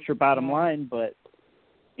 which hurts your bottom line, but,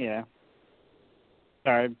 yeah.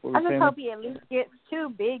 Sorry, I just hope he at least gets 2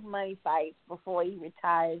 big money fights before he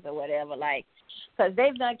retires or whatever, like, because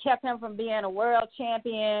they've done kept him from being a world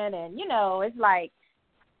champion, and, you know, it's like,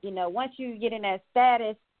 you know, once you get in that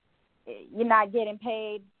status, you're not getting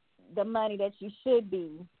paid the money that you should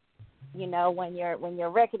be, you know, when your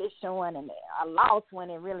record is showing and a loss when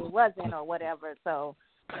it really wasn't or whatever. So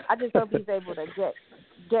I just hope he's able to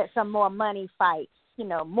get some more money fights, you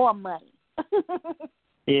know, more money.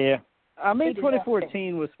 Yeah. I mean,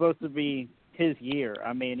 2014 was supposed to be his year.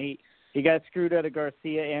 I mean, he got screwed out of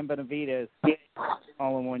Garcia and Benavidez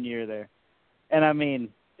all in 1 year there. And, I mean,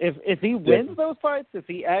 if he wins those fights, if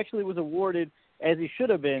he actually was awarded as he should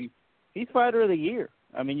have been, he's fighter of the year.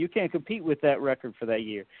 I mean, you can't compete with that record for that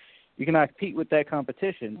year. You cannot compete with that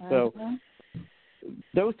competition. So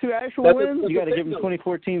those 2 actual wins, you got to give him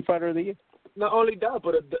 2014 fighter of the year. Not only that,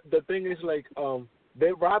 but the thing is, like,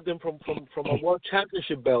 they robbed him from a world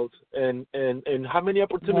championship belt, and how many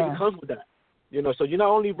opportunities comes with that? You know, so you're not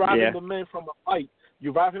only robbing the man from a fight,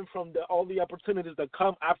 you rob him from all the opportunities that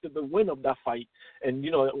come after the win of that fight, and you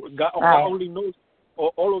know, God only knows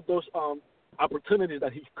all of those opportunities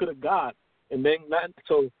that he could have got, and then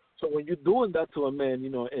so when you're doing that to a man, you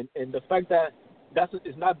know, and the fact that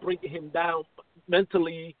is not breaking him down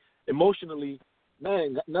mentally, emotionally,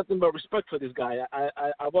 man, nothing but respect for this guy.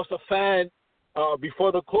 I was a fan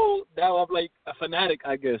before the call. Now I'm like a fanatic,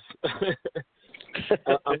 I guess.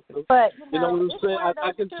 But you know what I'm saying?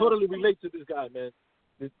 I can totally relate to this guy, man.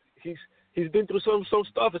 He's been through some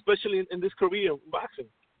stuff, especially in this career in boxing.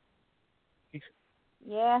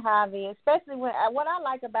 Yeah, Javi. Especially when what I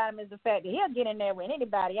like about him is the fact that he'll get in there with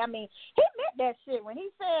anybody. I mean, he meant that shit when he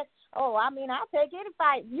said, "Oh, I mean, I'll take any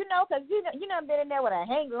fight," you know, because you know been in there with a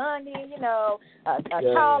Hank Lundy, you know, a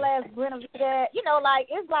tall ass Benavidez, you know, like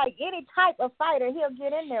it's like any type of fighter he'll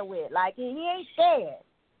get in there with. Like he ain't scared.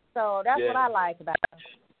 So that's what I like about him.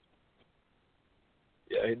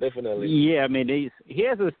 Yeah, he definitely. Yeah, I mean, he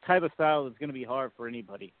has this type of style that's going to be hard for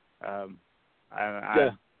anybody. I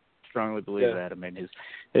strongly believe that. I mean,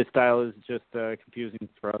 his style is just confusing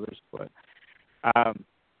for others. But a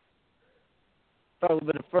little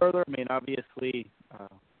bit further, I mean, obviously,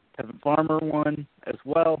 Kevin Farmer won as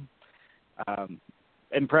well,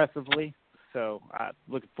 impressively. So I'm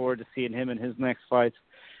looking forward to seeing him in his next fights.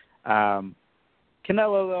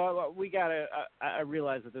 Canelo, I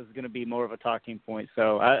realize that this is going to be more of a talking point,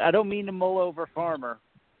 so I don't mean to mull over Farmer,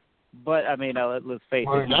 but, I mean, let's face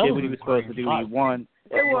it, he did what he was supposed to do, he won.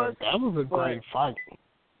 That was a great fight.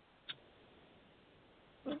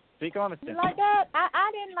 Speak honestly. You like that?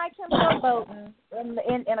 I didn't like him showboating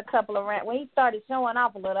in a couple of rounds. When he started showing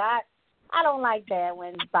off a little, I don't like that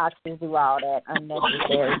when boxers do all that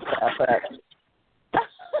unnecessary stuff.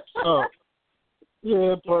 But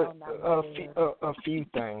yeah, but a few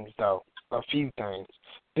things though. A few things.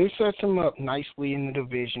 This sets him up nicely in the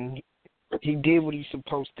division. He did what he's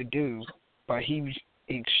supposed to do, but he was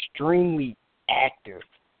extremely active,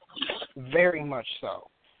 very much so.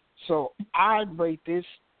 So I'd rate this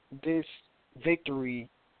victory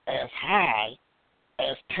as high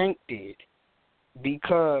as Tank did,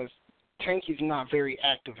 because Tank is not very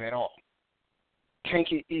active at all. Tank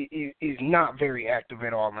is not very active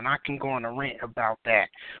at all, and I can go on a rant about that.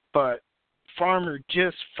 But Farmer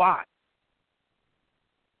just fought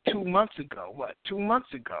 2 months ago. 2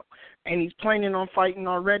 months ago. And he's planning on fighting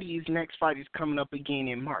already. His next fight is coming up again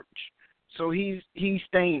in March. So he's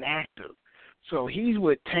staying active. So he's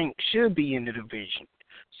what Tank should be in the division.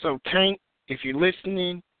 So Tank, if you're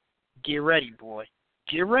listening, get ready, boy.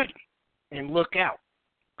 Get ready. And look out.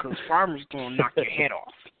 Because Farmer's going to knock your head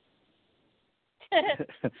off.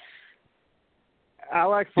 I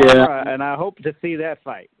like Farmer, and I hope to see that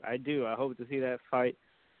fight. I do. I hope to see that fight.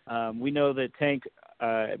 We know that Tank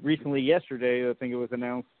recently, yesterday, I think it was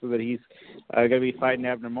announced that he's going to be fighting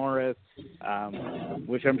Abner Morez,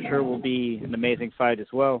 which I'm sure will be an amazing fight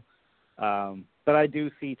as well. But I do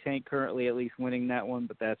see Tank currently at least winning that one,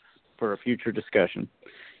 but that's for a future discussion.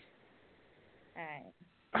 All right.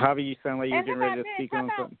 Javi, you sound like you're getting ready to speak on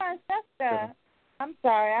something. Francesca. I'm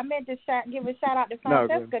sorry. I meant to give a shout out to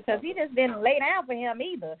Francesca because he just didn't lay down for him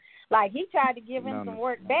either. Like, he tried to give him some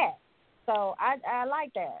work back. So I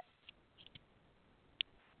like that.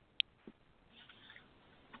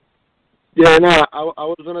 Yeah, no, I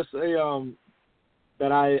was gonna say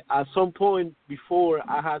that I at some point before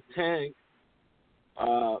I had Tank,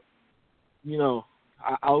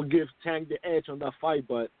 I'll give Tank the edge on that fight,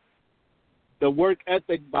 but the work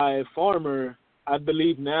ethic by Farmer, I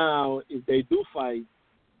believe now if they do fight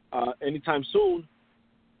anytime soon,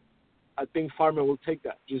 I think Farmer will take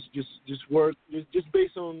that. Just work, just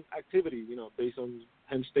based on activity, based on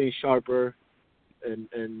him staying sharper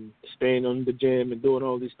and staying on the gym and doing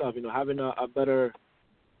all this stuff, having a better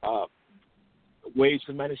way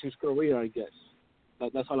to manage his career, I guess.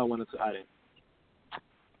 That's all I wanted to add in.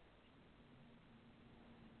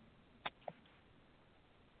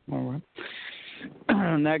 All right.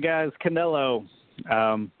 Now, guys, Canelo,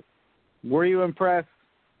 were you impressed?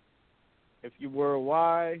 If you were,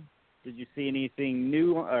 why? Did you see anything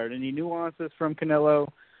new or any nuances from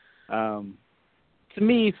Canelo? To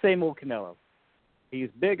me, same old Canelo. He's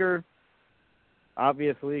bigger.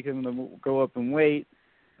 Obviously, he can go up in weight.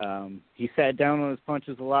 He sat down on his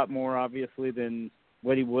punches a lot more, obviously, than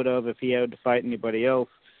what he would have if he had to fight anybody else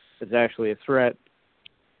that's actually a threat.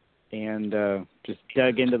 And just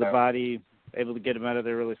dug into the body, able to get him out of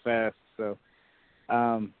there really fast. So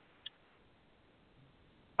I've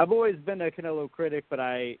always been a Canelo critic, but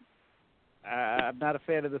I'm not a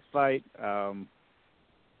fan of this fight. It's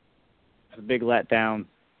a big letdown,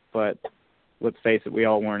 but let's face it, we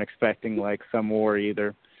all weren't expecting like some war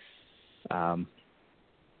either.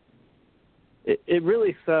 It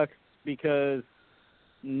really sucks because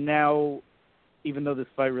now, even though this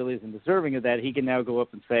fight really isn't deserving of that, he can now go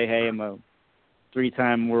up and say, hey, I'm a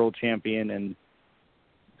 3-time world champion, and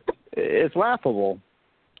it's laughable.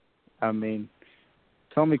 I mean,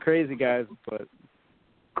 tell me crazy, guys, but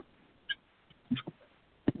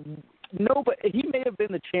no, but he may have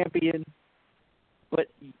been the champion, but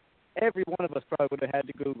every one of us probably would have had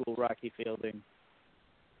to Google Rocky Fielding.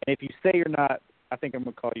 And if you say you're not, I think I'm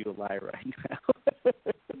going to call you a liar right now.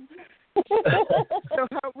 So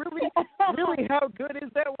really, how good is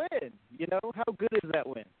that win? How good is that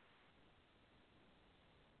win?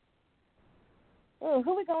 Ooh,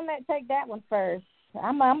 who we going to let take that one first?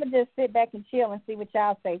 I'm going to just sit back and chill and see what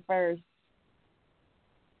y'all say first.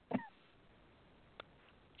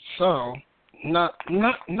 So, not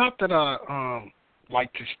that I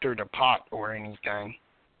like to stir the pot or anything,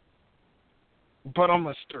 but I'm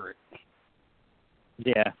going to stir it.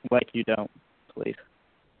 Yeah, like you don't, please.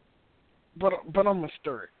 But I'm going to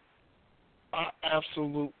stir it. I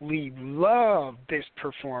absolutely love this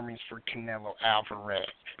performance for Canelo Alvarez.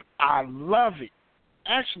 I love it.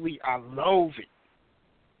 Actually, I loathe it.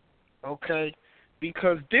 Okay?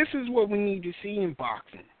 Because this is what we need to see in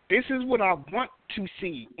boxing. This is what I want to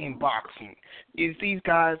see in boxing, is these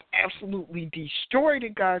guys absolutely destroy the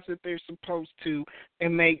guys that they're supposed to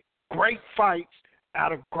and make great fights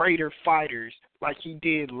out of greater fighters like he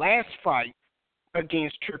did last fight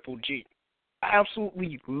against Triple G. I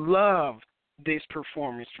absolutely love this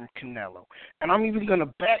performance from Canelo. And I'm even going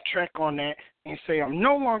to backtrack on that and say I'm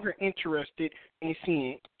no longer interested in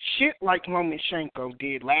seeing shit like Lomachenko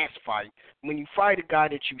did last fight. When you fight a guy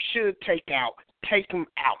that you should take out, take him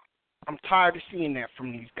out. I'm tired of seeing that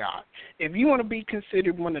from these guys. If you want to be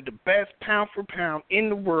considered one of the best pound for pound in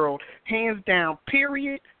the world, hands down,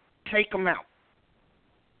 period, take him out.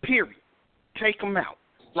 Period. Take him out.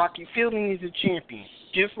 Rocky Fielding is a champion,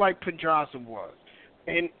 just like Pedraza was.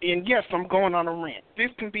 And yes, I'm going on a rant. This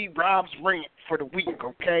can be Rob's rant for the week,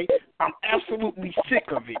 okay? I'm absolutely sick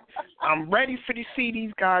of it. I'm ready to see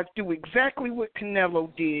these guys do exactly what Canelo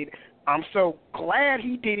did. I'm so glad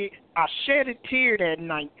he did it. I shed a tear that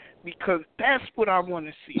night because that's what I want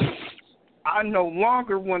to see. I no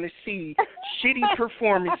longer want to see shitty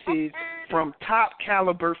performances from top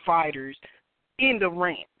caliber fighters in the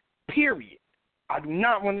ring, period. I do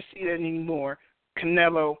not want to see that anymore.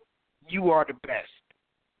 Canelo, you are the best.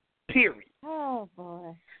 Period. Oh,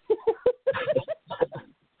 boy.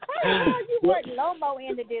 You put Lomo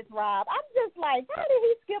into this, Rob. I'm just like, how did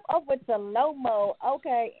he skip over to Lomo?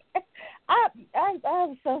 Okay.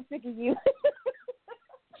 I'm so sick of you.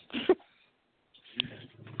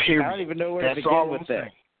 Period. I don't even know where That's to begin with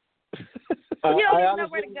that. You don't even know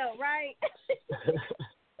where to go, right?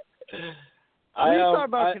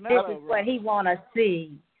 This is what he want to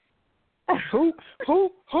see.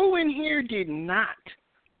 Who in here did not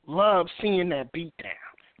love seeing that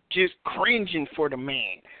beatdown? Just cringing for the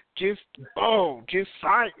man.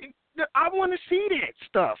 I want to see that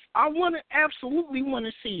stuff. I absolutely want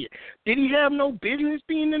to see it. Did he have no business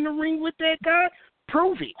being in the ring with that guy?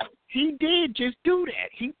 Prove it. He did just do that.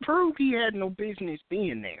 He proved he had no business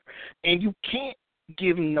being there. And you can't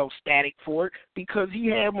give him no static for it because he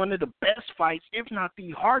had one of the best fights, if not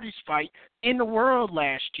the hardest fight in the world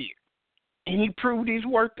last year. And he proved his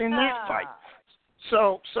worth in that fight.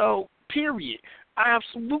 So, period. I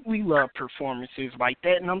absolutely love performances like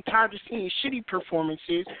that, and I'm tired of seeing shitty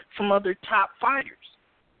performances from other top fighters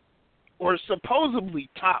or supposedly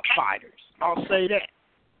top fighters. I'll say that.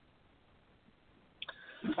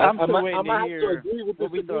 I'm still I have to agree with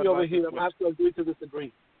disagree over here. I'm have to agree to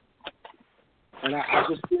disagree. And I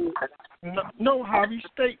just feel no, Javi,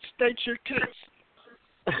 state your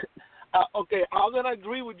case. Okay, I'm gonna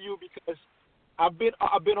agree with you because I've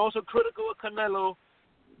been also critical of Canelo,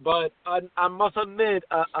 but I must admit,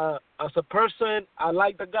 as a person, I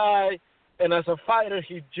like the guy, and as a fighter,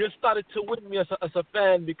 he just started to win me as a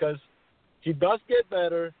fan because he does get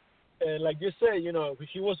better, and like you said, you know,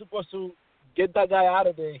 he was supposed to get that guy out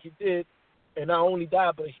of there. He did, and not only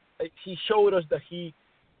that, but he showed us that he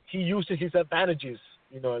uses his advantages.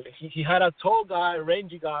 You know, he had a tall guy,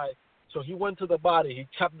 rangy guy, so he went to the body. He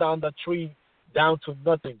chopped down the tree down to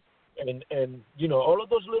nothing, and you know, all of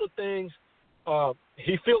those little things.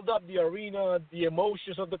 He filled up the arena, the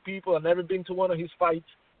emotions of the people. I've never been to one of his fights.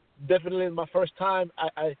 Definitely my first time.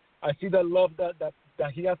 I see that love that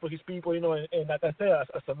he has for his people, you know, and like I said,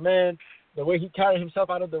 as a man, the way he carried himself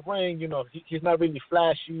out of the ring, you know, he's not really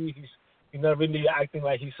flashy. He's not really acting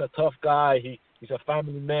like he's a tough guy. He's a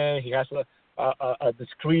family man. He has a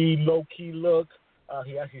discreet, low-key look.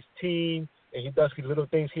 He has his team, and he does his little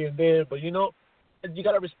things here and there. But, you know, you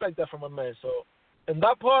got to respect that from a man. So in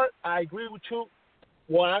that part, I agree with you.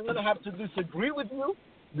 What I'm going to have to disagree with you,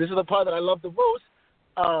 this is the part that I love the most,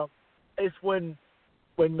 is when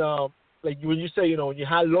like when you say, you know, when you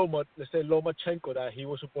had Loma, let's say Lomachenko, that he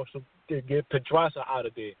was supposed to get Pedraza out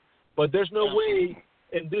of there. But there's no way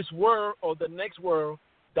in this world or the next world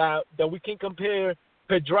that we can compare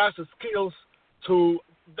Pedraza's skills to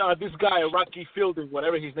this guy, Rocky Fielding,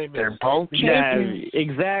 whatever his name is. They're both champions. Yeah,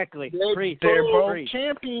 exactly. They're both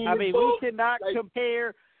champions. I mean, we cannot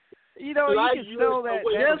compare. You know, you can show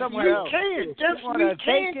that somewhere else. Yes, we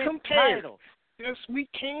can compare. Yes, we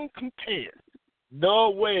can compare. No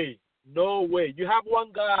way. You have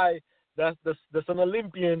one guy that's an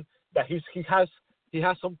Olympian that he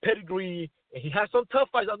has some pedigree and he has some tough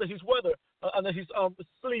fights under his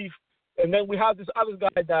sleeve, and then we have this other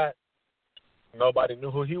guy that nobody knew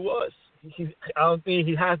who he was. I don't think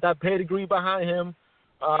he has that pedigree behind him.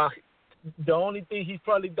 The only thing he's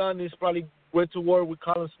probably done is probably went to war with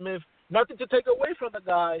Colin Smith. Nothing to take away from the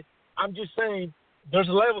guy. I'm just saying there's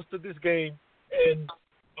levels to this game, and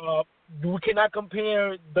we cannot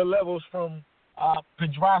compare the levels from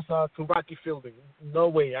Pedraza to Rocky Fielding. No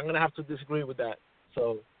way. I'm going to have to disagree with that.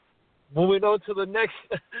 So moving on to the next.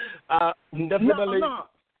 Definitely. No.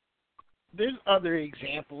 There's other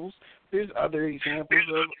examples. There's other examples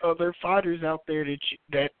of other fighters out there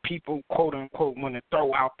that people quote unquote want to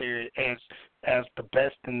throw out there as the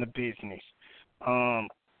best in the business.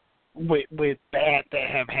 with bad that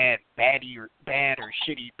have had bad or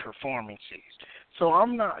shitty performances. So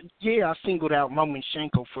I'm not. Yeah, I singled out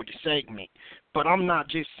Lomachenko for the segment, but I'm not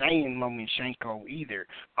just saying Lomachenko either.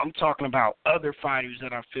 I'm talking about other fighters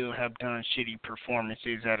that I feel have done shitty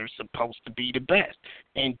performances that are supposed to be the best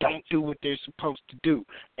and don't do what they're supposed to do.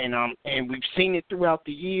 And we've seen it throughout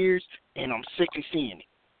the years, and I'm sick of seeing it.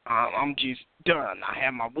 I'm just done. I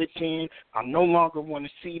have my wits in. I no longer want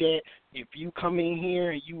to see that. If you come in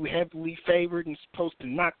here and you heavily favored and supposed to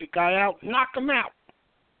knock the guy out, knock him out.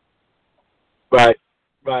 Right.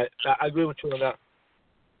 I agree with you on that.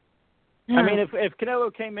 I mean, if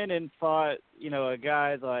Canelo came in and fought, a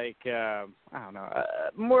guy like,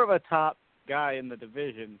 more of a top guy in the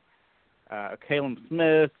division, Caleb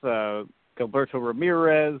Smith, Gilberto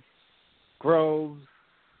Ramirez, Groves,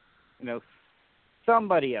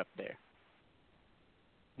 somebody up there.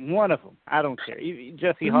 One of them. I don't care.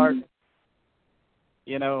 Jesse Hart,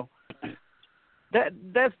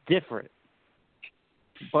 that's different.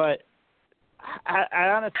 But I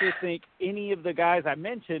honestly think any of the guys I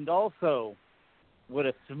mentioned also would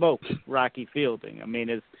have smoked Rocky Fielding. I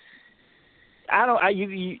mean,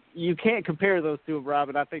 you can't compare those two, Rob,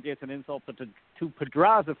 and I think it's an insult to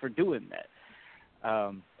Pedraza for doing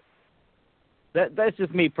that. That's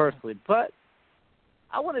just me personally. But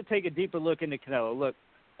I want to take a deeper look into Canelo. Look,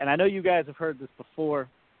 and I know you guys have heard this before.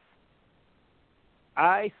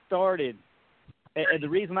 I started, and the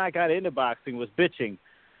reason I got into boxing was bitching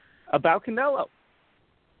about Canelo.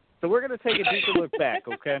 So we're going to take a deeper look back,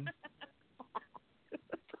 okay?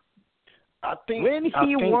 When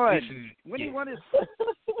he won his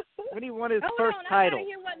first title. I got to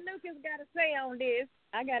hear what Lucas got to say on this.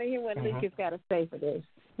 I got to hear what Lucas got to say for this.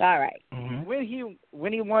 All right. Mm-hmm.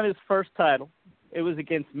 When he won his first title, it was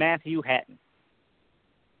against Matthew Hatton.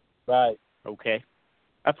 Right. Okay.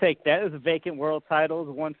 I'll take that. It was a vacant world title,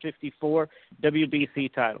 the 154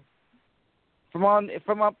 WBC title.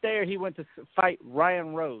 From up there, he went to fight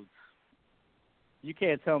Ryan Rhodes. You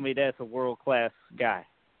can't tell me that's a world-class guy.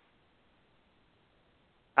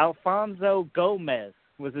 Alfonso Gomez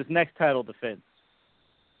was his next title defense.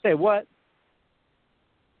 Say what?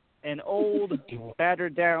 An old,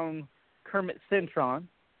 battered-down Kermit Cintron.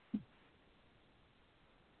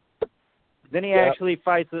 Then he actually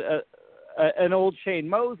fights an old Shane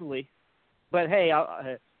Mosley. But, hey,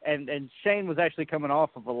 and Shane was actually coming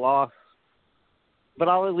off of a loss. But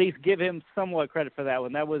I'll at least give him somewhat credit for that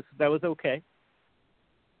one. That was okay.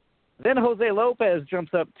 Then Jose Lopez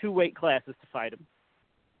jumps up 2 weight classes to fight him.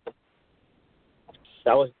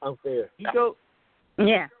 That was unfair. He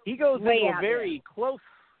goes way into a very close,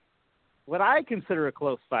 what I consider a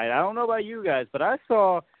close fight. I don't know about you guys, but I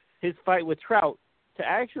saw his fight with Trout to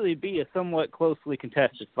actually be a somewhat closely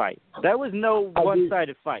contested fight. That was no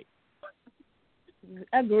one-sided fight.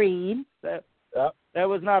 Agreed. That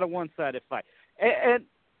was not a one-sided fight. And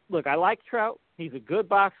look, I like Trout. He's a good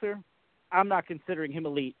boxer. I'm not considering him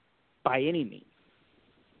elite by any means.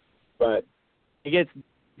 But he gets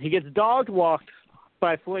dog-walked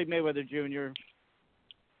by Floyd Mayweather Jr.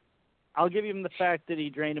 I'll give him the fact that he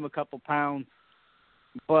drained him a couple pounds,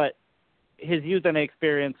 but his youth and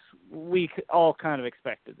experience, we all kind of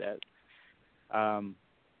expected that.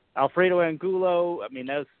 Alfredo Angulo, I mean,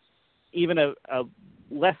 that's even a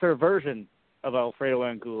lesser version of Alfredo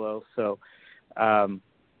Angulo. So, and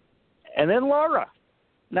then Lara.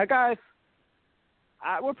 Now, guys,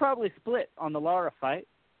 we're probably split on the Lara fight.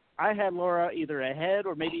 I had Lara either ahead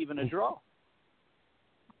or maybe even a draw.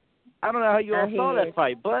 I don't know how you all saw that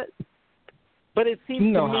fight, but it seems to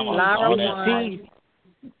me Lara won.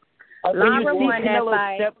 Lara won that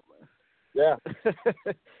fight. Yeah.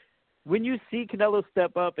 When you see Canelo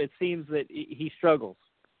step up, it seems that he struggles,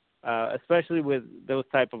 especially with those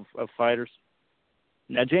type of fighters.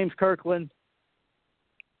 Now, James Kirkland,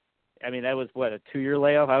 I mean, that was, a 2-year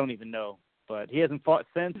layoff? I don't even know. But he hasn't fought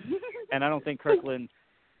since, and I don't think Kirkland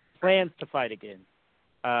plans to fight again.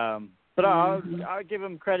 But I'll give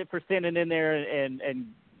him credit for standing in there and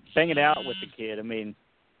banging it out with the kid. I mean,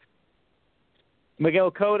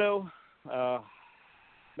 Miguel Cotto's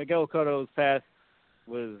past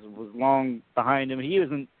was long behind him. He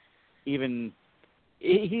wasn't even –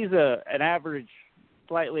 he's an average,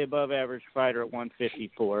 slightly above average fighter at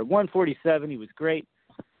 154. At 147, he was great.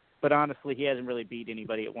 But honestly, he hasn't really beat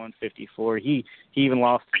anybody at 154. He even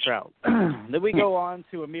lost to Trout. Then we go on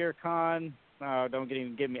to Amir Khan. Don't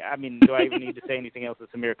even get me. I mean, do I even need to say anything else?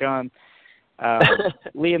 It's Amir Khan.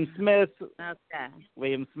 Liam Smith. Okay.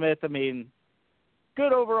 Liam Smith. I mean,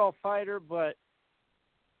 good overall fighter, but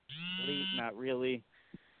elite, not really.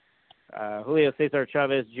 Julio Cesar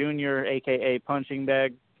Chavez Jr., a.k.a. Punching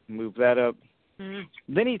Bag. Move that up.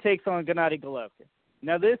 Then he takes on Gennady Golovkin.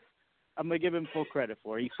 Now this, I'm going to give him full credit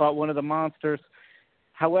for. He fought one of the monsters.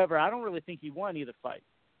 However, I don't really think he won either fight.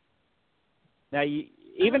 Now,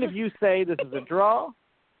 even if you say this is a draw,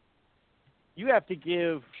 you have to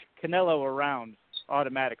give Canelo a round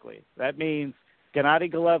automatically. That means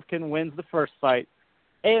Gennady Golovkin wins the first fight,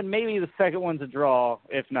 and maybe the second one's a draw.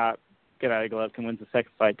 If not, Gennady Golovkin wins the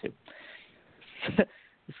second fight too.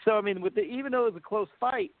 So, I mean, even though it was a close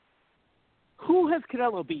fight, who has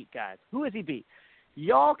Canelo beat, guys? Who has he beat?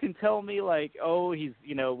 Y'all can tell me, like, oh, he's,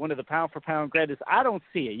 one of the pound-for-pound greatest. I don't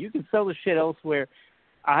see it. You can sell the shit elsewhere.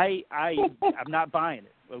 I'm not buying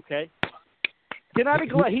it, okay? Gennady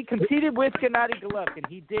Golovkin, he competed with Gennady Golovkin.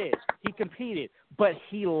 He did. He competed, but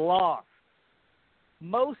he lost.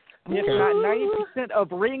 Most, if not 90%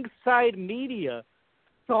 of ringside media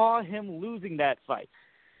saw him losing that fight.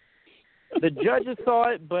 The judges saw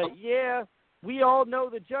it, but, yeah, we all know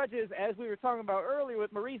the judges, as we were talking about earlier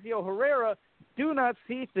with Mauricio Herrera, do not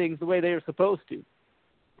see things the way they are supposed to.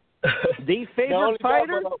 The favorite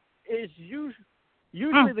fighter is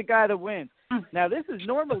usually the guy that wins. Now, this is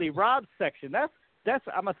normally Rob's section. That's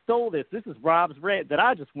I'm going to stole this. This is Rob's rant that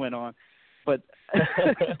I just went on. But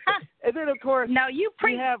and then, of course, no, you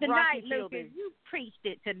preached tonight, Lucas. You preached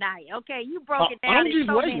it tonight. Okay, you broke it down. I'm just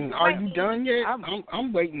waiting. Are you done yet?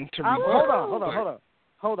 I'm waiting to rebut.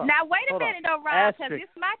 Hold on. Now wait a minute, though, Rob, because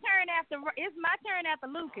it's my turn after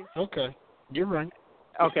Lucas. Okay, you're right.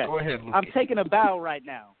 Okay, go ahead, Lucas. I'm taking a bow right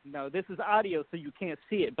now. No, this is audio, so you can't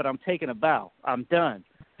see it, but I'm taking a bow. I'm done.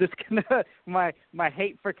 My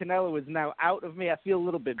hate for Canelo is now out of me. I feel a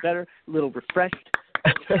little bit better, a little refreshed.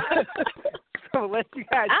 So let you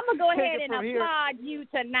guys. I'm gonna go ahead and applaud here. you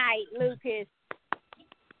tonight, Lucas.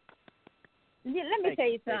 Let me tell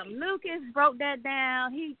you something. Lucas broke that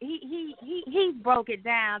down. He broke it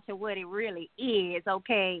down to what it really is.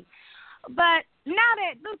 Okay, but now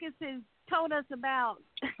that Lucas has told us about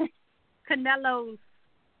Canelo's,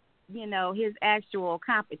 his actual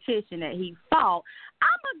competition that he fought,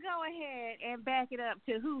 I'm gonna go ahead and back it up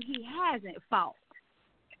to who he hasn't fought.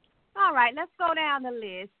 All right, let's go down the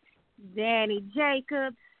list. Danny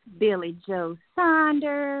Jacobs, Billy Joe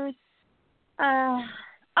Saunders,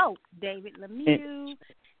 David Lemieux.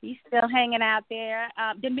 He's still hanging out there.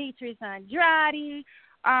 Demetrius Andrade.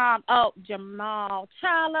 Jamal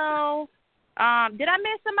Charlo. Did I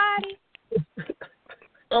miss somebody?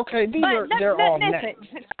 Okay, they're all next.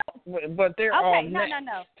 But they're all next.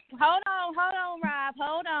 No. Hold on, Rob.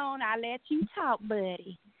 Hold on. I'll let you talk,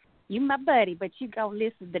 buddy. You my buddy, but you gonna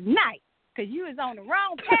listen tonight because you is on the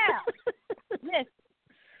wrong path.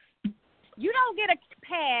 Listen, you don't get a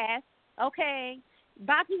pass, okay?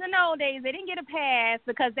 Boxers in the old days, they didn't get a pass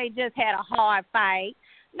because they just had a hard fight.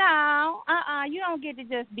 No, you don't get to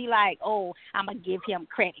just be like, oh, I'm going to give him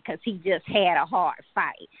credit because he just had a hard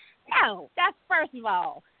fight. No, that's first of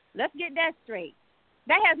all. Let's get that straight.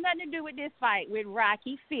 That has nothing to do with this fight with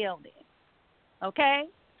Rocky Fielding, okay?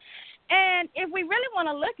 And if we really want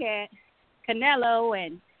to look at Canelo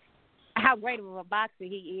and how great of a boxer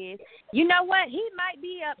he is, you know what? He might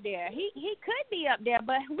be up there. He could be up there,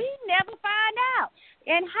 but we never find out.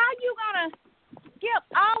 And how you going to skip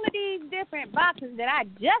all of these different boxers that I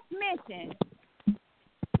just mentioned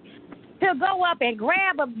to go up and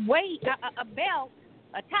grab a belt,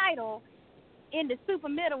 a title in the super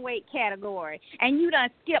middleweight category, and you done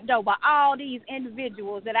skipped over all these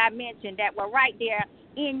individuals that I mentioned that were right there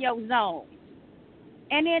in your zone,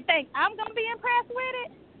 and then think I'm gonna be impressed with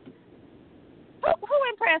it? Who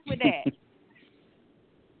impressed with that?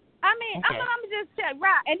 I mean, okay. I'm just tell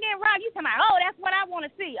Rob, and then Rob, you talking about, oh, that's what I want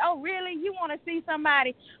to see. Oh, really? You want to see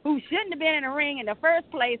somebody who shouldn't have been in the ring in the first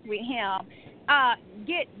place with him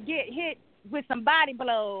get hit with some body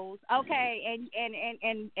blows, okay,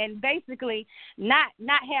 and basically not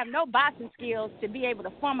have no boxing skills to be able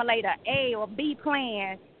to formulate a A or B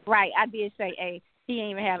plan. Right, I did say A. He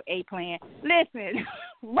didn't even have A plan. Listen,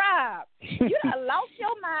 Rob, you done lost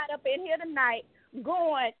your mind up in here tonight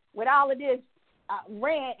going with all of this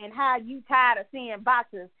rant and how you tired of seeing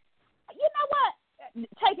boxers. You know what?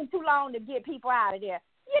 Taking too long to get people out of there.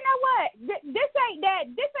 You know what? This ain't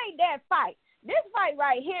that fight. This fight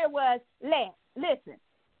right here was listen.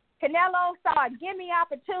 Canelo saw a gimme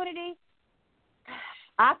opportunity.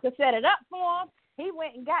 Oscar set it up for him. He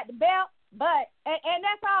went and got the belt. But and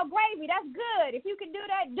that's all gravy. That's good. If you can do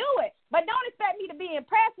that, do it. But don't expect me to be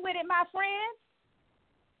impressed with it, my friend.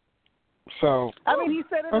 So I mean, he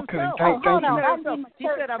said it himself. Hold on. He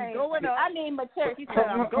said, "I'm going up." I need maturity. He said,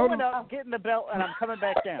 "I'm going up, getting the belt, and I'm coming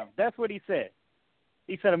back down." That's what he said.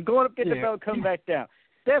 He said, "I'm going up, getting the belt, coming back down."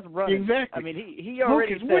 That's running. Exactly. I mean, he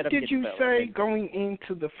already Lucas, said. What did you say going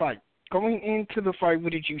into the fight? going into the fight,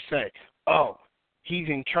 what did you say? Oh, he's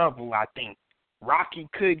in trouble, I think. Rocky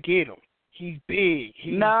could get him. He's big.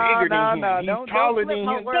 He's bigger than him. He's taller than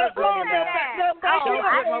him. That's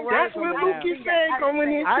what Lucas said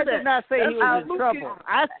going into that. I did not say he was in trouble.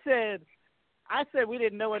 I said we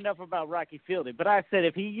didn't know enough about Rocky Fielding, but I said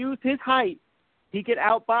if he used his height, he could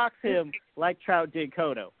outbox him like Trout did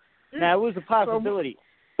Cotto. Now, it was a possibility.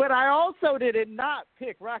 But I also did not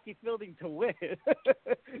pick Rocky Fielding to win.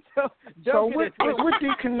 so what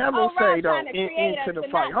did Canelo say, though, into the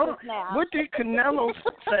fight? Hold on. What did Canelo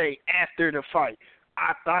say after the fight?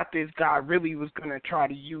 I thought this guy really was going to try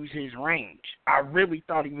to use his range. I really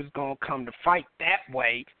thought he was going to come to fight that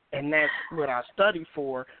way, and that's what I studied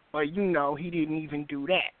for. But, he didn't even do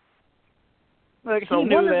that. Look, so he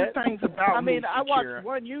knew one that. of the things about I watched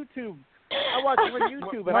one YouTube,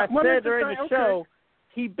 and I said during the show,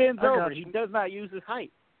 he bends over. He does not use his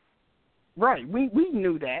height. Right. We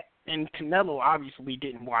knew that, and Canelo obviously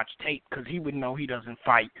didn't watch tape because he would know he doesn't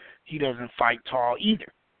fight. He doesn't fight tall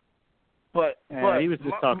either. But he was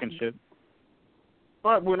just talking shit.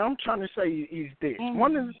 But what I'm trying to say is this: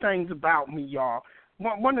 one of the things about me, y'all,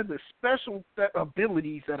 one of the special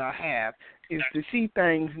abilities that I have is to see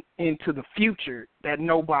things into the future that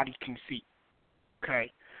nobody can see.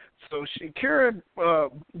 Okay. So Shakira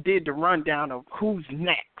did the rundown of who's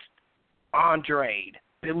next. Andrade,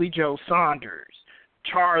 Billy Joe Saunders,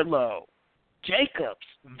 Charlo, Jacobs,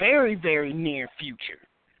 very, very near future.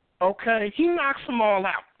 Okay? He knocks them all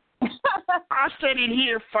out. I said it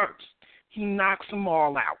here first. He knocks them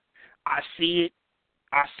all out. I see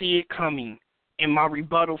it coming. And my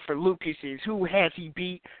rebuttal for Lucas is, who has he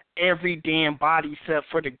beat? Every damn body except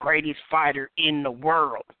for the greatest fighter in the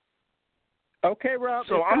world. Okay, Rob.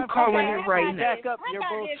 So I'm calling it right now.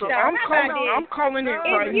 I'm calling it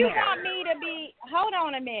right now. If you want me to be, hold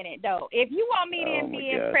on a minute though. If you want me to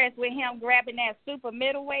be impressed with him grabbing that super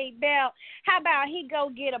middleweight belt, how about he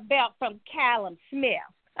go get a belt from Callum Smith?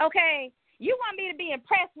 Okay, you want me to be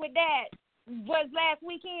impressed with that? Was last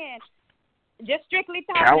weekend? Just strictly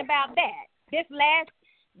talking about that. This last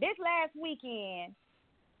weekend.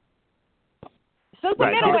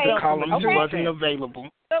 Super middleweight. We called him. He wasn't available.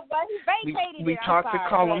 But he vacated we talked to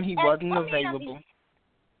Colin. He wasn't available.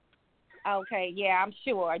 Okay, yeah, I'm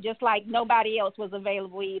sure. Just like nobody else was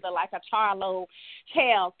available either, like a Charlo,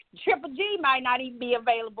 hell, Triple G might not even be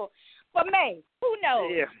available. But May, who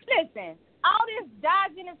knows? Yeah. Listen, all this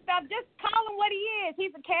dodging and stuff, just call him what he is.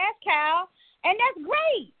 He's a cash cow, and that's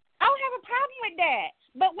great. I don't have a problem with that.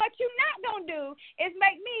 But what you're not going to do is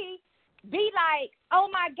make me be like, oh,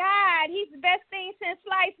 my God, he's the best thing since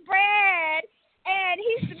sliced bread. And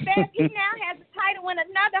he's the best. He now has a title in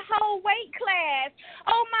another whole weight class.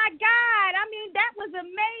 Oh, my God. I mean, that was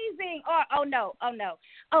amazing. Or, oh, no.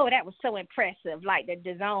 Oh, that was so impressive, like the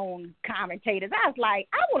DAZN commentators. I was like,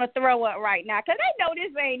 I want to throw up right now because they know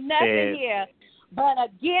this ain't nothing here but a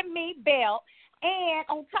give-me belt. And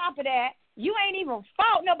on top of that, you ain't even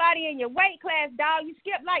fought nobody in your weight class, dog. You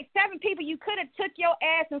skipped like 7 people you could have took your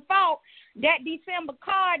ass and fought that December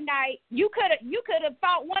card night. You could have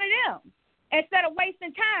fought one of them instead of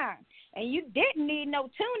wasting time. And you didn't need no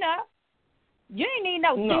tune-up. You didn't need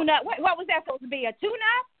no tune-up. What was that supposed to be, a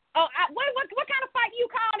tune-up? Oh, what kind of fight you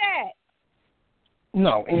call that?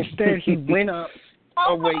 No, instead he went up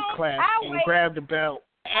a weight class and grabbed the belt.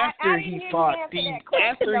 After he fought the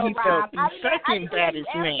second baddest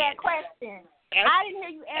man. I didn't hear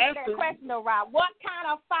you answer that question, though, Rob. What kind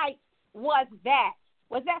of fight was that?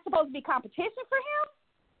 Was that supposed to be competition for him?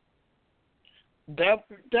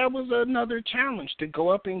 That was another challenge, to go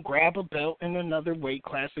up and grab a belt in another weight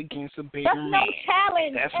class against a bigger man. That's no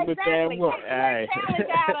challenge. That's what that was.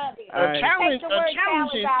 A challenge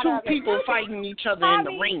is two people fighting each other in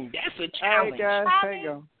the ring. That's a challenge. Hey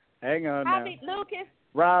guys, hang on now. Lucas.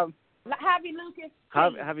 Rob. Javi Lucas.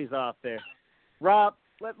 Javi's off there. Rob,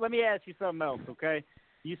 let me ask you something else, okay?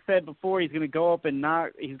 You said before he's going to go up and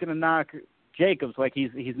knock Jacobs like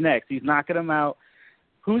he's next. He's knocking him out.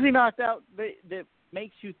 Who's he knocked out that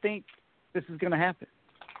makes you think this is going to happen?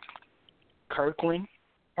 Kirkland.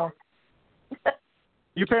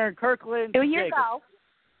 You're comparing Kirkland to Jacobs. Here you go.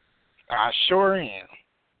 I sure am.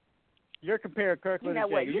 You're comparing Kirkland to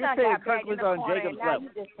Jacobs. You're saying Kirkland's on Jacobs' level.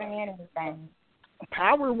 You're just saying anything.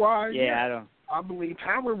 Power-wise, yeah. I believe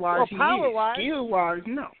power-wise he is. Skill-wise,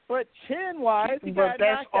 no. But chin-wise, he got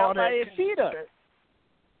knocked out by Ishida.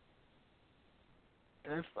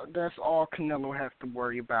 That's all Canelo has to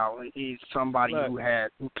worry about, is somebody who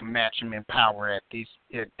can match him in power at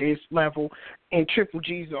this level. And Triple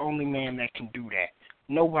G's the only man that can do that.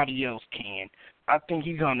 Nobody else can. I think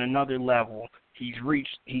he's on another level. He's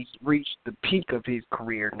reached the peak of his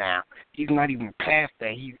career now. He's not even past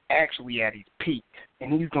that. He's actually at his peak,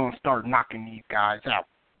 and he's gonna start knocking these guys out.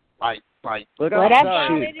 Well, that's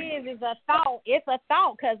all it is. It's a thought. It's a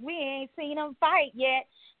thought because we ain't seen him fight yet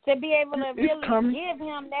to be able to really give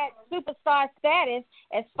him that superstar status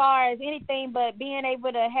as far as anything but being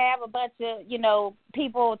able to have a bunch of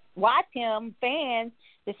people watch him, fans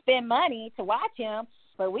to spend money to watch him.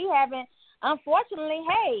 But we haven't. Unfortunately,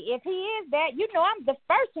 hey, if he is that, I'm the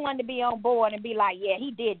first one to be on board and be like, yeah, he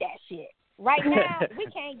did that shit. Right now, we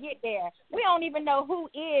can't get there. We don't even know who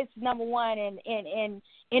is number one in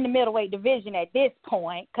the middleweight division at this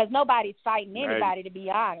point because nobody's fighting anybody, to be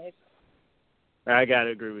honest. I got to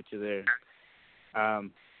agree with you there.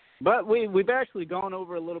 But we've actually gone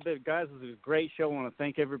over a little bit, guys. This was a great show. I want to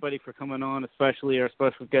thank everybody for coming on, especially our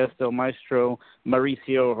special guest, El Maestro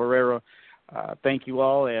Mauricio Herrera. Thank you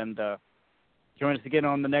all, and join us again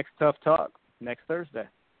on the next Tough Talk next Thursday.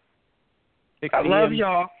 6 I love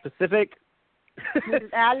y'all. Pacific.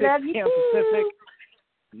 I love you too. Pacific,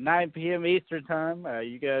 9 p.m. Eastern Time.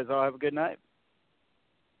 You guys all have a good night.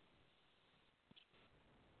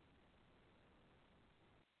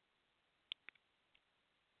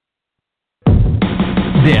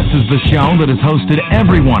 This is the show that has hosted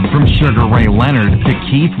everyone from Sugar Ray Leonard to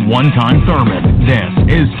Keith One Time Thurman. This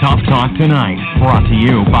is Tough Talk Tonight, brought to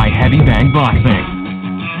you by Heavy Bag Boxing.